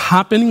things are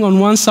happening on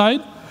one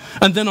side,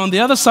 and then on the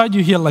other side,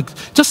 you hear like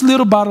just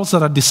little battles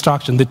that are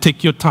distraction. They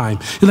take your time.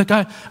 You're like,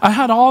 I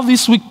had all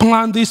this week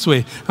planned this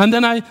way, and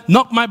then I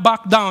knocked my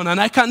back down, and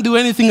I can't do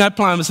anything I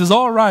planned. It says,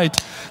 all right,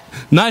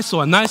 nice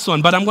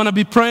one, but I'm going to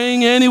be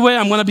praying anyway.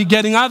 I'm going to be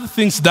getting other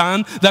things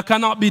done that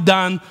cannot be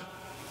done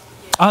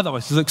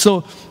otherwise. He's like,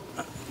 so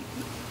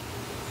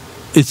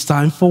it's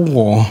time for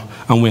war,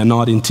 and we are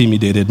not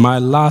intimidated. My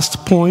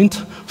last point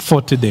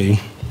for today: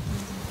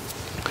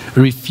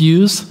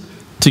 refuse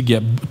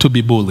to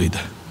be bullied.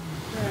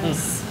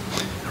 Yes.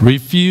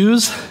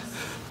 Refuse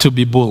to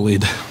be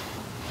bullied.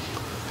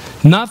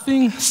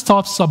 Nothing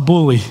stops a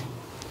bully.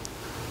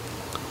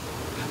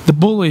 The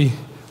bully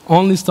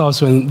only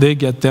stops when they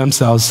get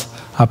themselves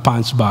a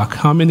punch back.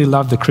 How many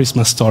love The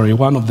Christmas Story?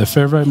 One of the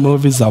favorite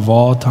movies of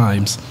all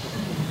times.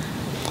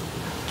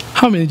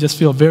 How many just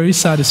feel very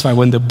satisfied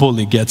when the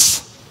bully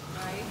gets?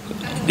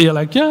 You're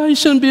like, yeah, you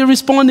shouldn't be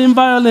responding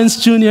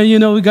violence, Junior. You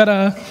know, we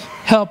gotta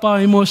help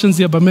our emotions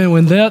here. But man,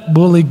 when that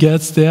bully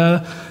gets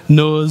their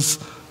nose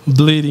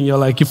bleeding, you're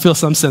like, you feel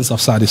some sense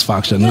of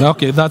satisfaction.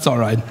 Okay, that's all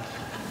right.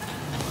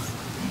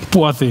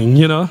 Poor thing,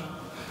 you know.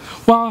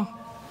 Well,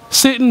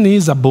 Satan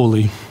is a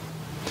bully,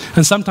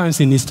 and sometimes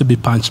he needs to be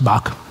punched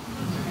back.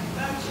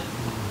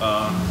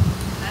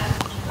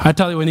 I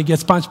tell you, when he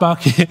gets punched back,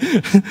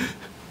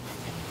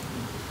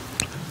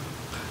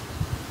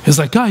 it's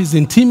like, God, he's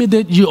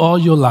intimidated you all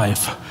your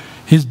life.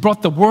 He's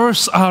brought the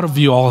worst out of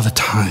you all the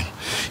time.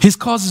 He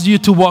causes you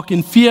to walk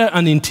in fear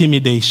and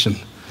intimidation.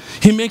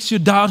 He makes you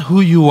doubt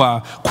who you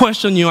are,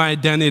 question your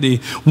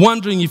identity,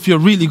 wondering if you're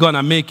really going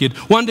to make it,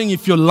 wondering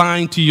if you're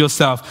lying to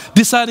yourself,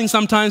 deciding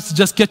sometimes to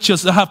just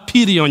have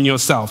pity on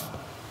yourself.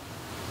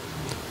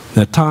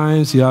 There are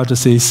times you have to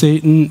say,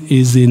 Satan,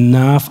 is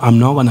enough. I'm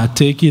not going to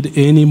take it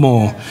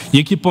anymore.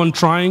 You keep on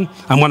trying.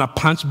 I'm going to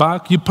punch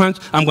back. You punch.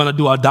 I'm going to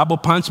do a double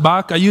punch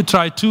back. You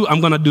try 2.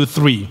 I'm going to do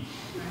 3.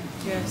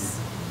 Yes.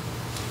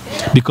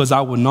 Because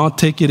I will not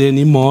take it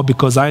anymore,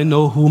 because I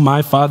know who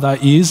my Father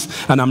is,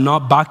 and I'm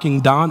not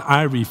backing down.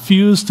 I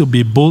refuse to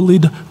be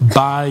bullied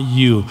by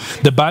you.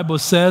 The Bible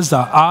says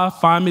that our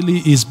family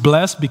is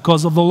blessed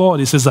because of the Lord.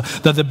 It says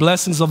that the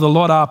blessings of the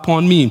Lord are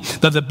upon me,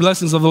 that the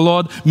blessings of the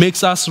Lord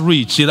makes us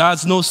rich. It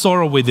adds no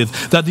sorrow with it.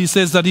 That he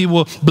says that he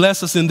will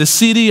bless us in the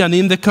city and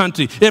in the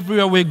country.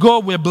 Everywhere we go,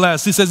 we're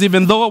blessed. He says,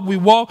 even though we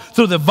walk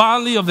through the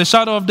valley of the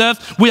shadow of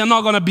death, we are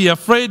not going to be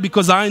afraid,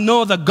 because I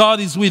know that God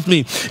is with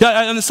me.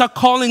 And start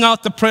calling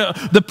out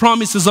the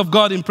promises of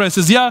God in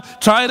praises. Yeah,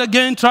 try it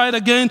again,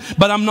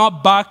 but I'm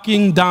not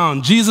backing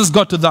down. Jesus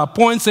got to that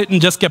point. Satan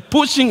just kept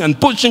pushing and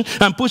pushing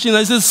and pushing. And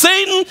he says,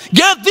 Satan,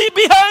 get thee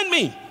behind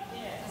me.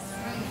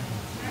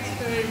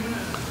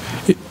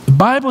 Yes. The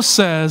Bible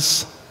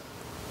says,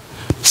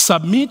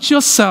 submit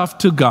yourself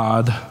to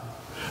God,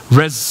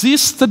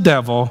 resist the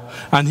devil,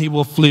 and he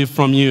will flee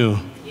from you.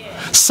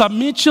 Yes.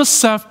 Submit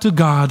yourself to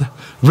God,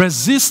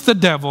 resist the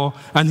devil,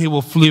 and he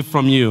will flee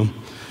from you.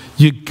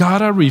 You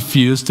gotta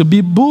refuse to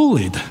be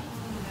bullied.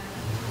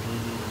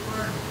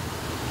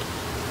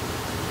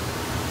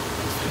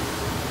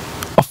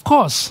 Of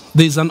course,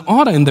 there's an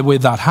order in the way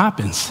that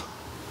happens.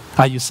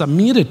 Are you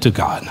submitted to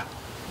God?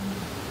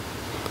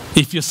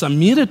 If you're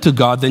submitted to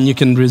God, then you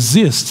can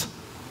resist,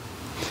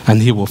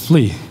 and he will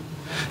flee.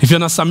 If you're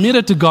not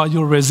submitted to God,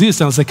 you'll resist,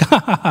 and it's like, ha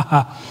ha ha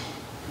ha.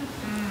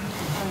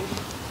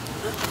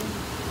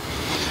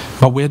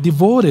 But we're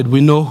devoted. We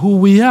know who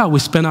we are. We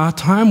spend our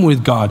time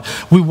with God.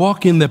 We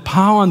walk in the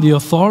power and the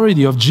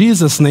authority of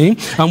Jesus' name,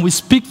 and we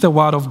speak the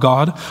word of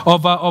God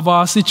of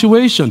our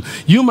situation.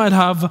 You might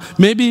have,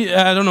 maybe,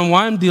 I don't know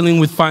why I'm dealing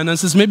with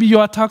finances. Maybe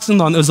your tax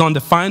is on the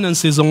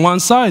finances on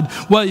one side.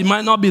 Well, it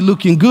might not be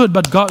looking good,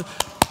 but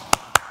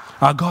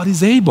our God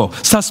is able.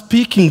 Start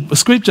speaking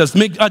scriptures.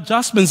 Make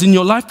adjustments in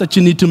your life that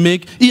you need to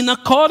make in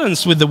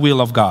accordance with the will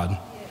of God.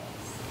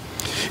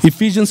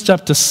 Ephesians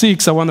chapter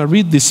 6, I want to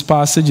read this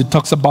passage. It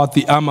talks about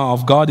the armor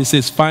of God. It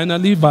says,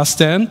 finally, verse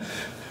 10,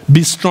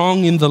 be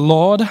strong in the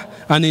Lord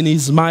and in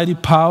his mighty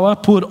power.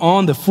 Put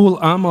on the full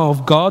armor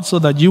of God so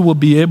that you will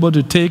be able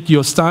to take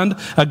your stand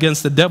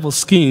against the devil's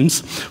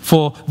schemes.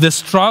 For the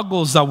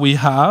struggles that we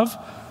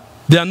have,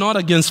 they are not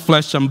against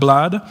flesh and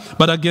blood,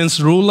 but against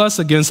rulers,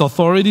 against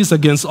authorities,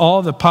 against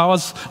all the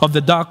powers of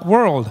the dark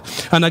world,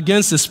 and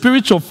against the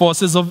spiritual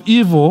forces of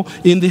evil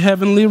in the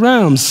heavenly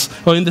realms,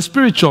 or in the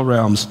spiritual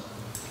realms.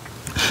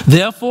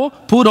 Therefore,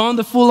 put on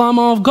the full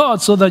armor of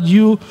God so that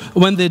you,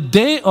 when the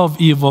day of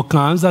evil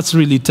comes, that's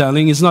really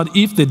telling, it's not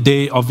if the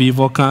day of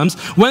evil comes,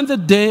 when the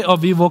day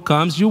of evil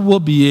comes, you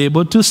will be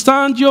able to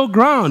stand your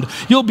ground.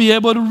 You'll be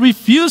able to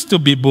refuse to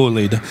be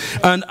bullied.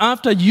 And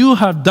after you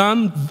have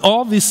done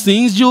all these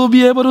things, you will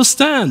be able to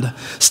stand.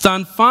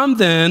 Stand firm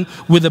then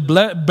with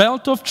the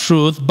belt of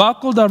truth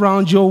buckled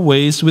around your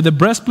waist, with the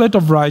breastplate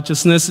of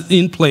righteousness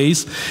in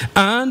place,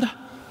 and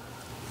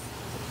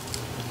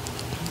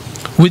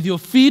with your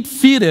feet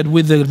fitted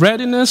with the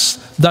readiness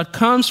that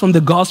comes from the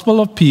gospel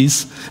of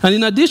peace. And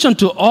in addition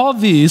to all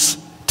this,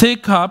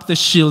 take up the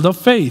shield of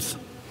faith,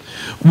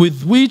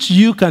 with which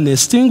you can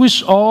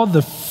extinguish all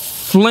the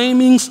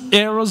flaming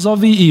arrows of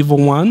the evil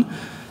one.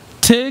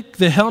 Take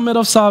the helmet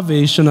of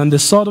salvation and the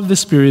sword of the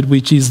Spirit,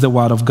 which is the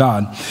word of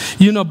God.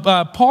 You know,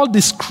 Paul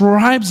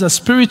describes a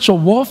spiritual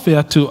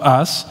warfare to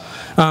us,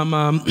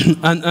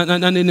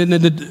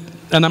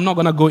 and I'm not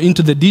going to go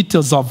into the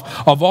details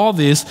of all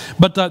this,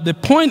 but the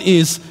point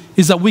is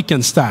that we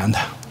can stand.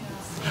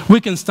 we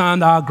can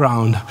stand our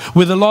ground.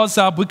 With the Lord's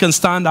help, we can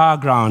stand our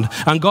ground.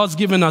 And God's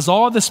given us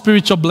all the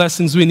spiritual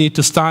blessings we need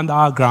to stand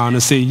our ground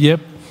and say, yep,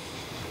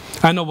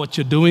 I know what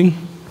you're doing.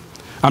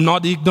 I'm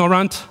not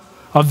ignorant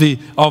of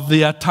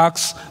the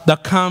attacks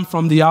that come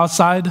from the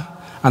outside,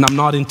 and I'm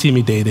not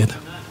intimidated.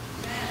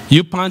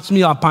 You punch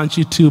me, I'll punch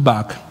you too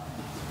back.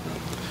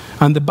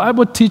 And the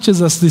Bible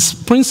teaches us these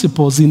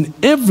principles in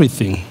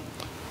everything.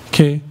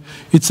 Okay?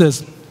 It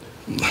says,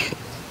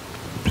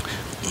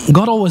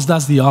 God always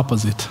does the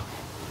opposite.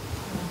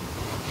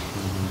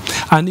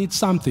 I need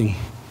something.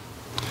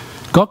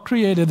 God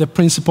created the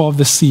principle of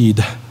the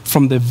seed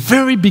from the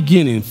very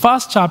beginning,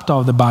 first chapter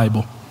of the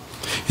Bible.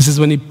 He says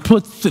when he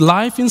puts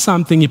life in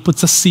something, he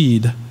puts a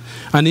seed.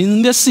 And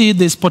in the seed,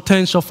 there's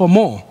potential for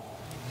more.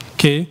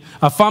 Okay?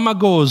 A farmer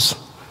grows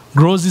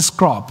his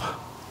crop,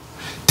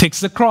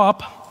 takes the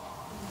crop,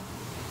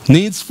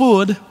 needs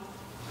food.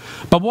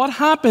 But what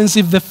happens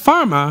if the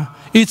farmer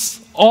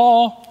eats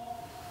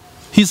all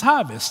his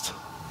harvest?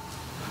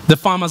 The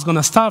farmer's going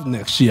to starve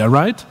next year,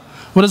 right?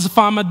 What does the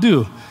farmer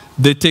do?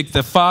 They take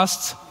the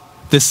fast,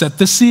 they set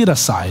the seed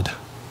aside.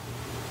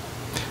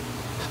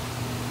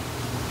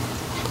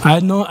 I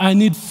know I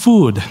need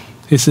food.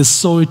 He says,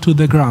 sow it to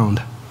the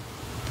ground.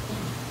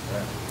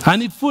 I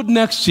need food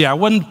next year. I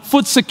want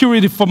food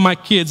security for my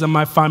kids and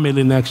my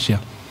family next year.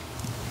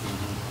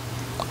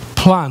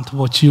 Plant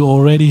what you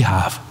already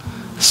have.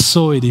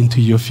 Sow it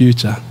into your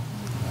future.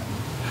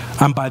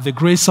 And by the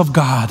grace of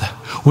God,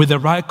 with the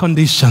right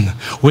condition,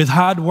 with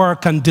hard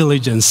work and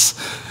diligence,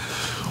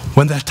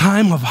 when the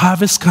time of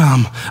harvest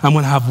comes, I'm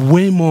going to have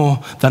way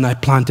more than I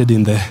planted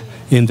in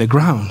the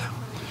ground.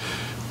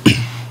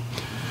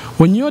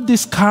 When you're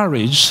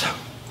discouraged,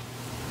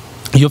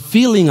 you're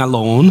feeling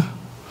alone,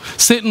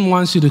 Satan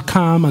wants you to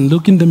come and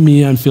look in the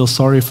mirror and feel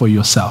sorry for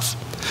yourself.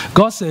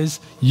 God says,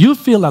 you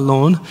feel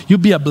alone, you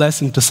be a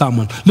blessing to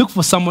someone. Look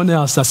for someone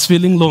else that's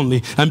feeling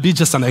lonely and be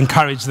just and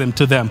encourage them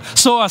to them.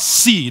 Sow a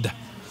seed.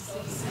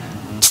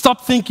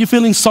 Stop thinking you're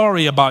feeling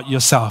sorry about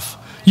yourself.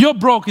 You're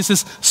broke, he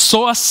says,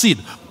 sow a seed.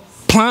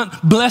 Plant,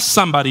 bless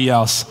somebody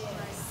else.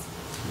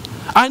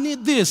 I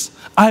need this.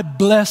 I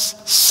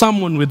bless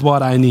someone with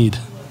what I need.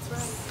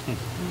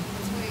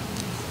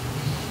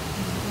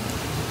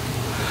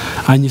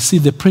 And you see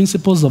the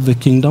principles of the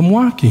kingdom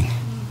working.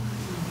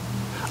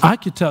 I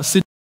could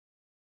sit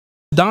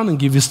down and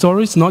give you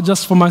stories, not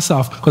just for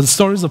myself, because the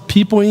stories of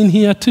people in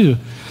here too.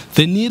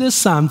 They needed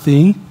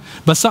something,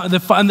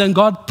 and then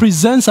God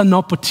presents an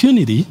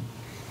opportunity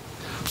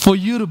for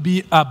you to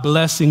be a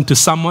blessing to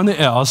someone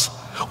else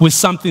with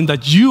something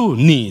that you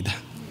need.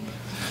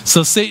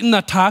 So Satan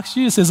attacks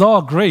you, says,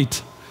 oh,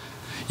 great.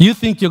 You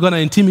think you're going to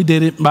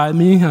intimidate it by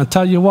me? I'll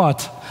tell you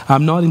what,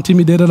 I'm not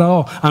intimidated at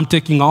all. I'm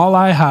taking all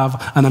I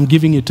have and I'm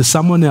giving it to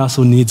someone else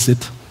who needs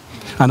it.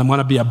 And I'm going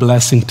to be a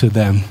blessing to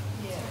them.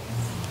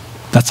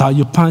 That's how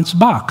you punch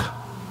back.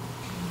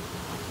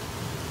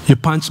 You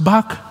punch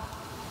back.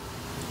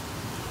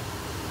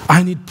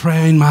 I need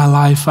prayer in my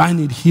life. I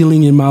need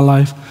healing in my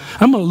life.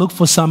 I'm going to look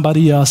for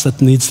somebody else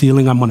that needs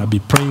healing. I'm going to be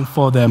praying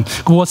for them.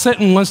 What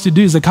Satan wants to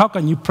do is like, how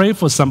can you pray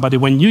for somebody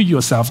when you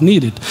yourself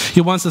need it?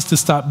 He wants us to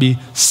start be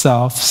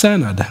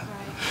self-centered.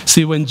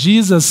 See, when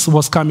Jesus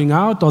was coming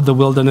out of the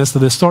wilderness,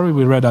 the story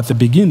we read at the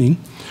beginning,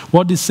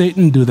 what did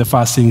Satan do? The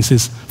first thing he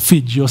says,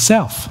 feed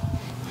yourself.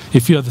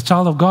 If you're the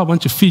child of God, why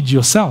don't you feed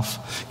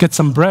yourself? Get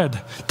some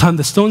bread, turn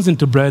the stones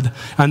into bread.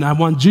 And I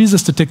want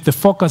Jesus to take the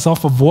focus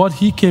off of what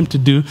he came to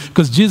do,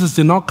 because Jesus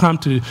did not come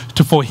to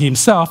for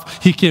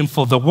himself. He came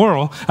for the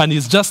world, and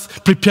he's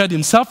just prepared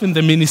himself in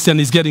the ministry, and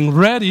he's getting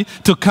ready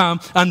to come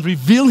and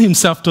reveal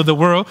himself to the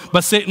world.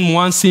 But Satan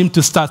wants him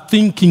to start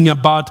thinking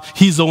about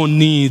his own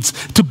needs,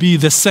 to be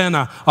the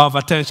center of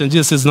attention.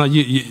 Jesus says, no,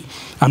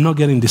 I'm not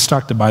getting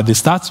distracted by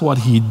this. That's what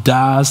he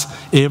does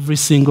every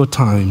single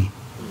time.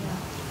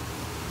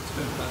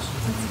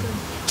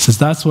 Says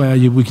that's why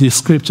we get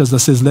scriptures that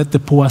says, let the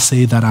poor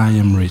say that I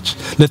am rich.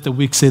 Let the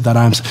weak say that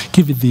I am.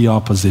 Give it the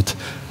opposite.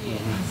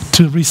 Yes.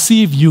 To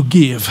receive, you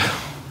give.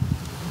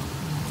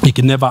 You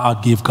can never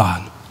outgive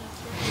God.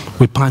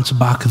 We punch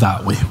back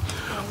that way.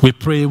 We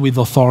pray with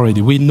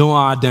authority. We know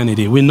our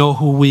identity. We know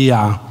who we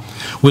are.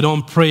 We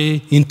don't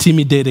pray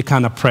intimidated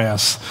kind of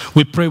prayers.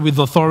 We pray with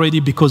authority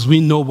because we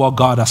know what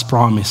God has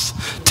promised.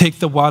 Take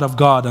the word of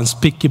God and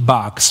speak it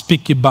back.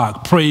 Speak it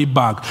back. Pray it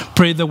back.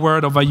 Pray the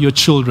word over your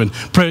children.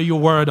 Pray your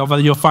word over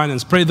your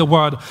finance. Pray the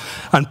word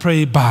and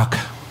pray it back.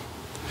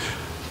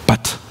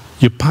 But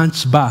you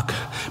punch back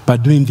by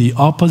doing the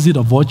opposite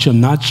of what your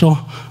natural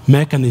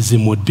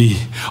mechanism would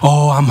be.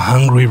 Oh, I'm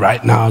hungry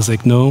right now. I was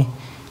like, no.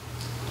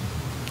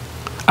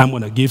 I'm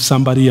going to give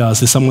somebody else.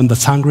 There's someone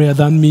that's hungrier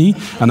than me,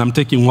 and I'm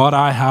taking what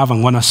I have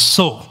and going to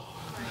sow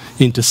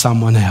into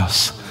someone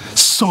else.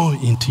 Sow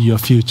into your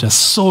future.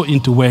 Sow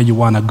into where you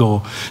want to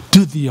go.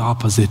 Do the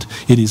opposite.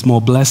 It is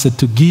more blessed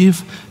to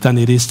give than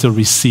it is to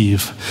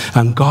receive.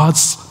 And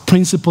God's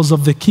principles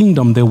of the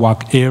kingdom, they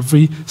work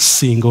every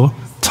single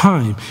time.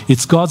 time.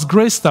 It's God's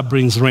grace that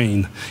brings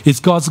rain.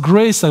 It's God's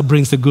grace that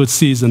brings the good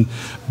season.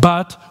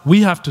 But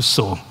we have to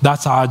sow.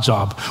 That's our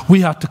job. We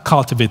have to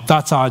cultivate.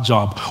 That's our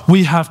job.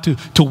 We have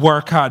to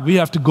work hard. We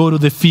have to go to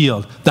the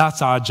field.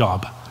 That's our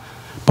job.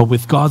 But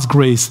with God's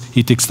grace,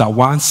 He takes that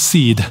one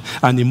seed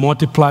and He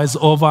multiplies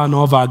over and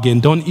over again.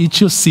 Don't eat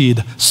your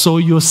seed, sow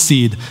your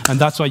seed. And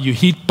that's why you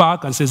hit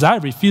back and says, I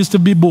refuse to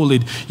be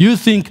bullied. You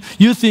think,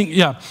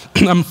 yeah.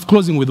 I'm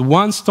closing with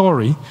one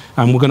story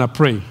and we're going to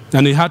pray.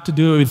 And it had to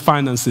do with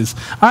finances.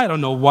 I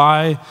don't know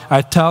why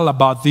I tell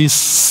about this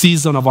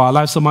season of our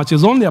life so much.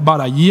 It's only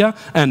about a year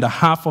and a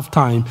half of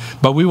time.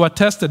 But we were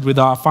tested with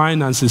our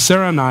finances.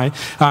 Sarah and I,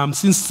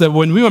 since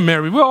when we were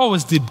married, we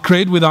always did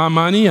great with our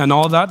money and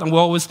all that. And we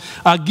always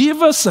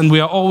givers, and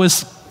we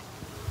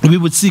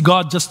would see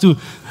God just do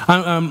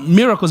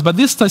miracles. But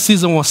this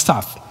season was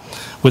tough.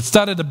 We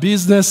started a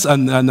business,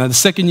 and the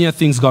second year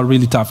things got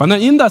really tough. And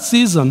in that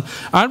season,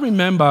 I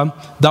remember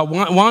that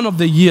one of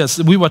the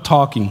years we were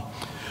talking.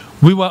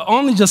 We were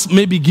only just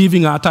maybe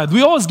giving our tithe.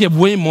 We always gave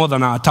way more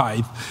than our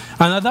tithe.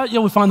 And at that year,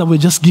 we found that we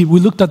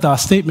looked at our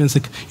statements,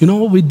 like, you know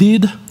what we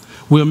did?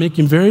 We were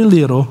making very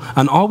little,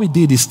 and all we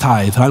did is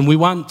tithe, and we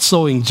weren't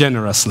sowing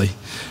generously.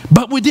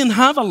 But we didn't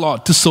have a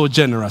lot to sow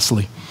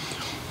generously.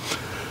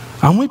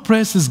 And we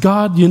praise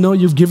God, you know,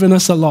 you've given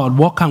us a lot.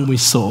 What can we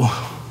sow?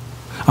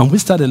 And we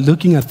started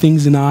looking at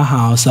things in our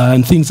house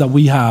and things that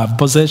we have,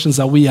 possessions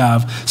that we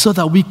have, so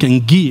that we can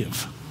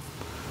give.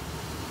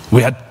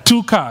 We had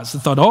 2 cars. We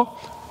thought,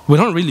 we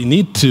don't really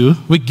need 2.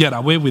 We get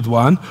away with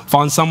 1.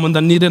 Found someone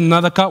that needed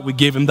another car. We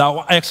gave him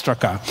that extra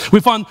car.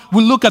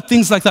 We look at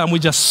things like that and we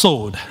just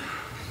sowed.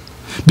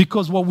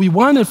 Because what we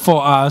wanted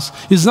for us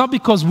is not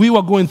because we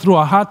were going through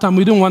a hard time.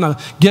 We didn't want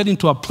to get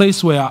into a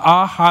place where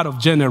our heart of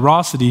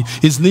generosity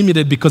is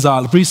limited because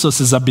our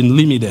resources have been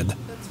limited.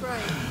 That's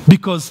right.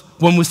 Because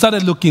when we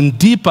started looking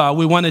deeper,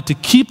 we wanted to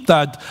keep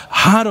that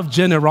heart of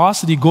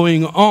generosity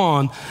going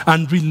on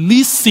and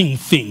releasing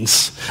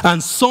things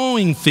and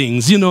sowing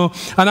things, you know.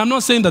 And I'm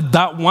not saying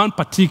that one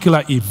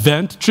particular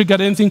event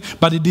triggered anything,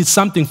 but it did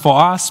something for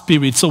our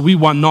spirit, so we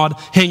were not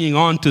hanging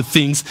on to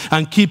things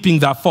and keeping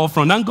that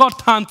forefront. And God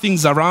turned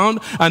things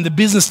around, and the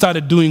business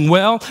started doing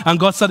well, and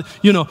God started,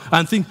 you know,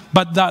 and think.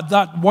 But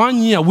that 1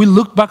 year, we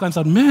looked back and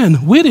said,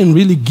 man, we didn't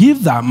really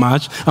give that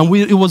much, and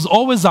it was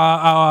always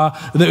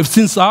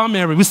since our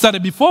marriage, we started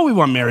before we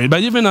were married,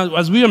 but even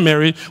as we were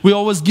married, we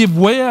always give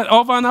way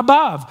over and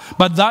above.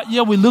 But that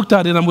year we looked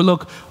at it and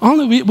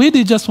we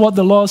did just what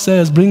the Lord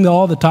says, bring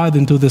all the tithe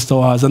into the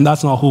storehouse, and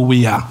that's not who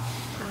we are.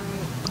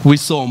 We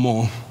saw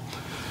more.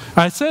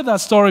 I say that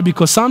story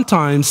because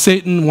sometimes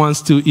Satan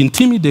wants to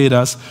intimidate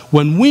us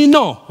when he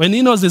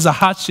knows there's a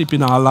hardship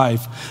in our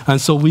life, and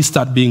so we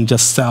start being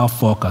just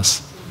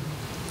self-focused.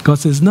 God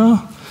says,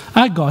 no,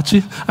 I got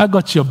you. I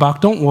got your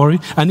back. Don't worry.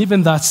 And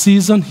even that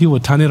season, He will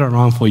turn it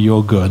around for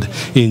your good.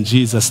 In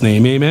Jesus'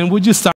 name, amen. Would you start?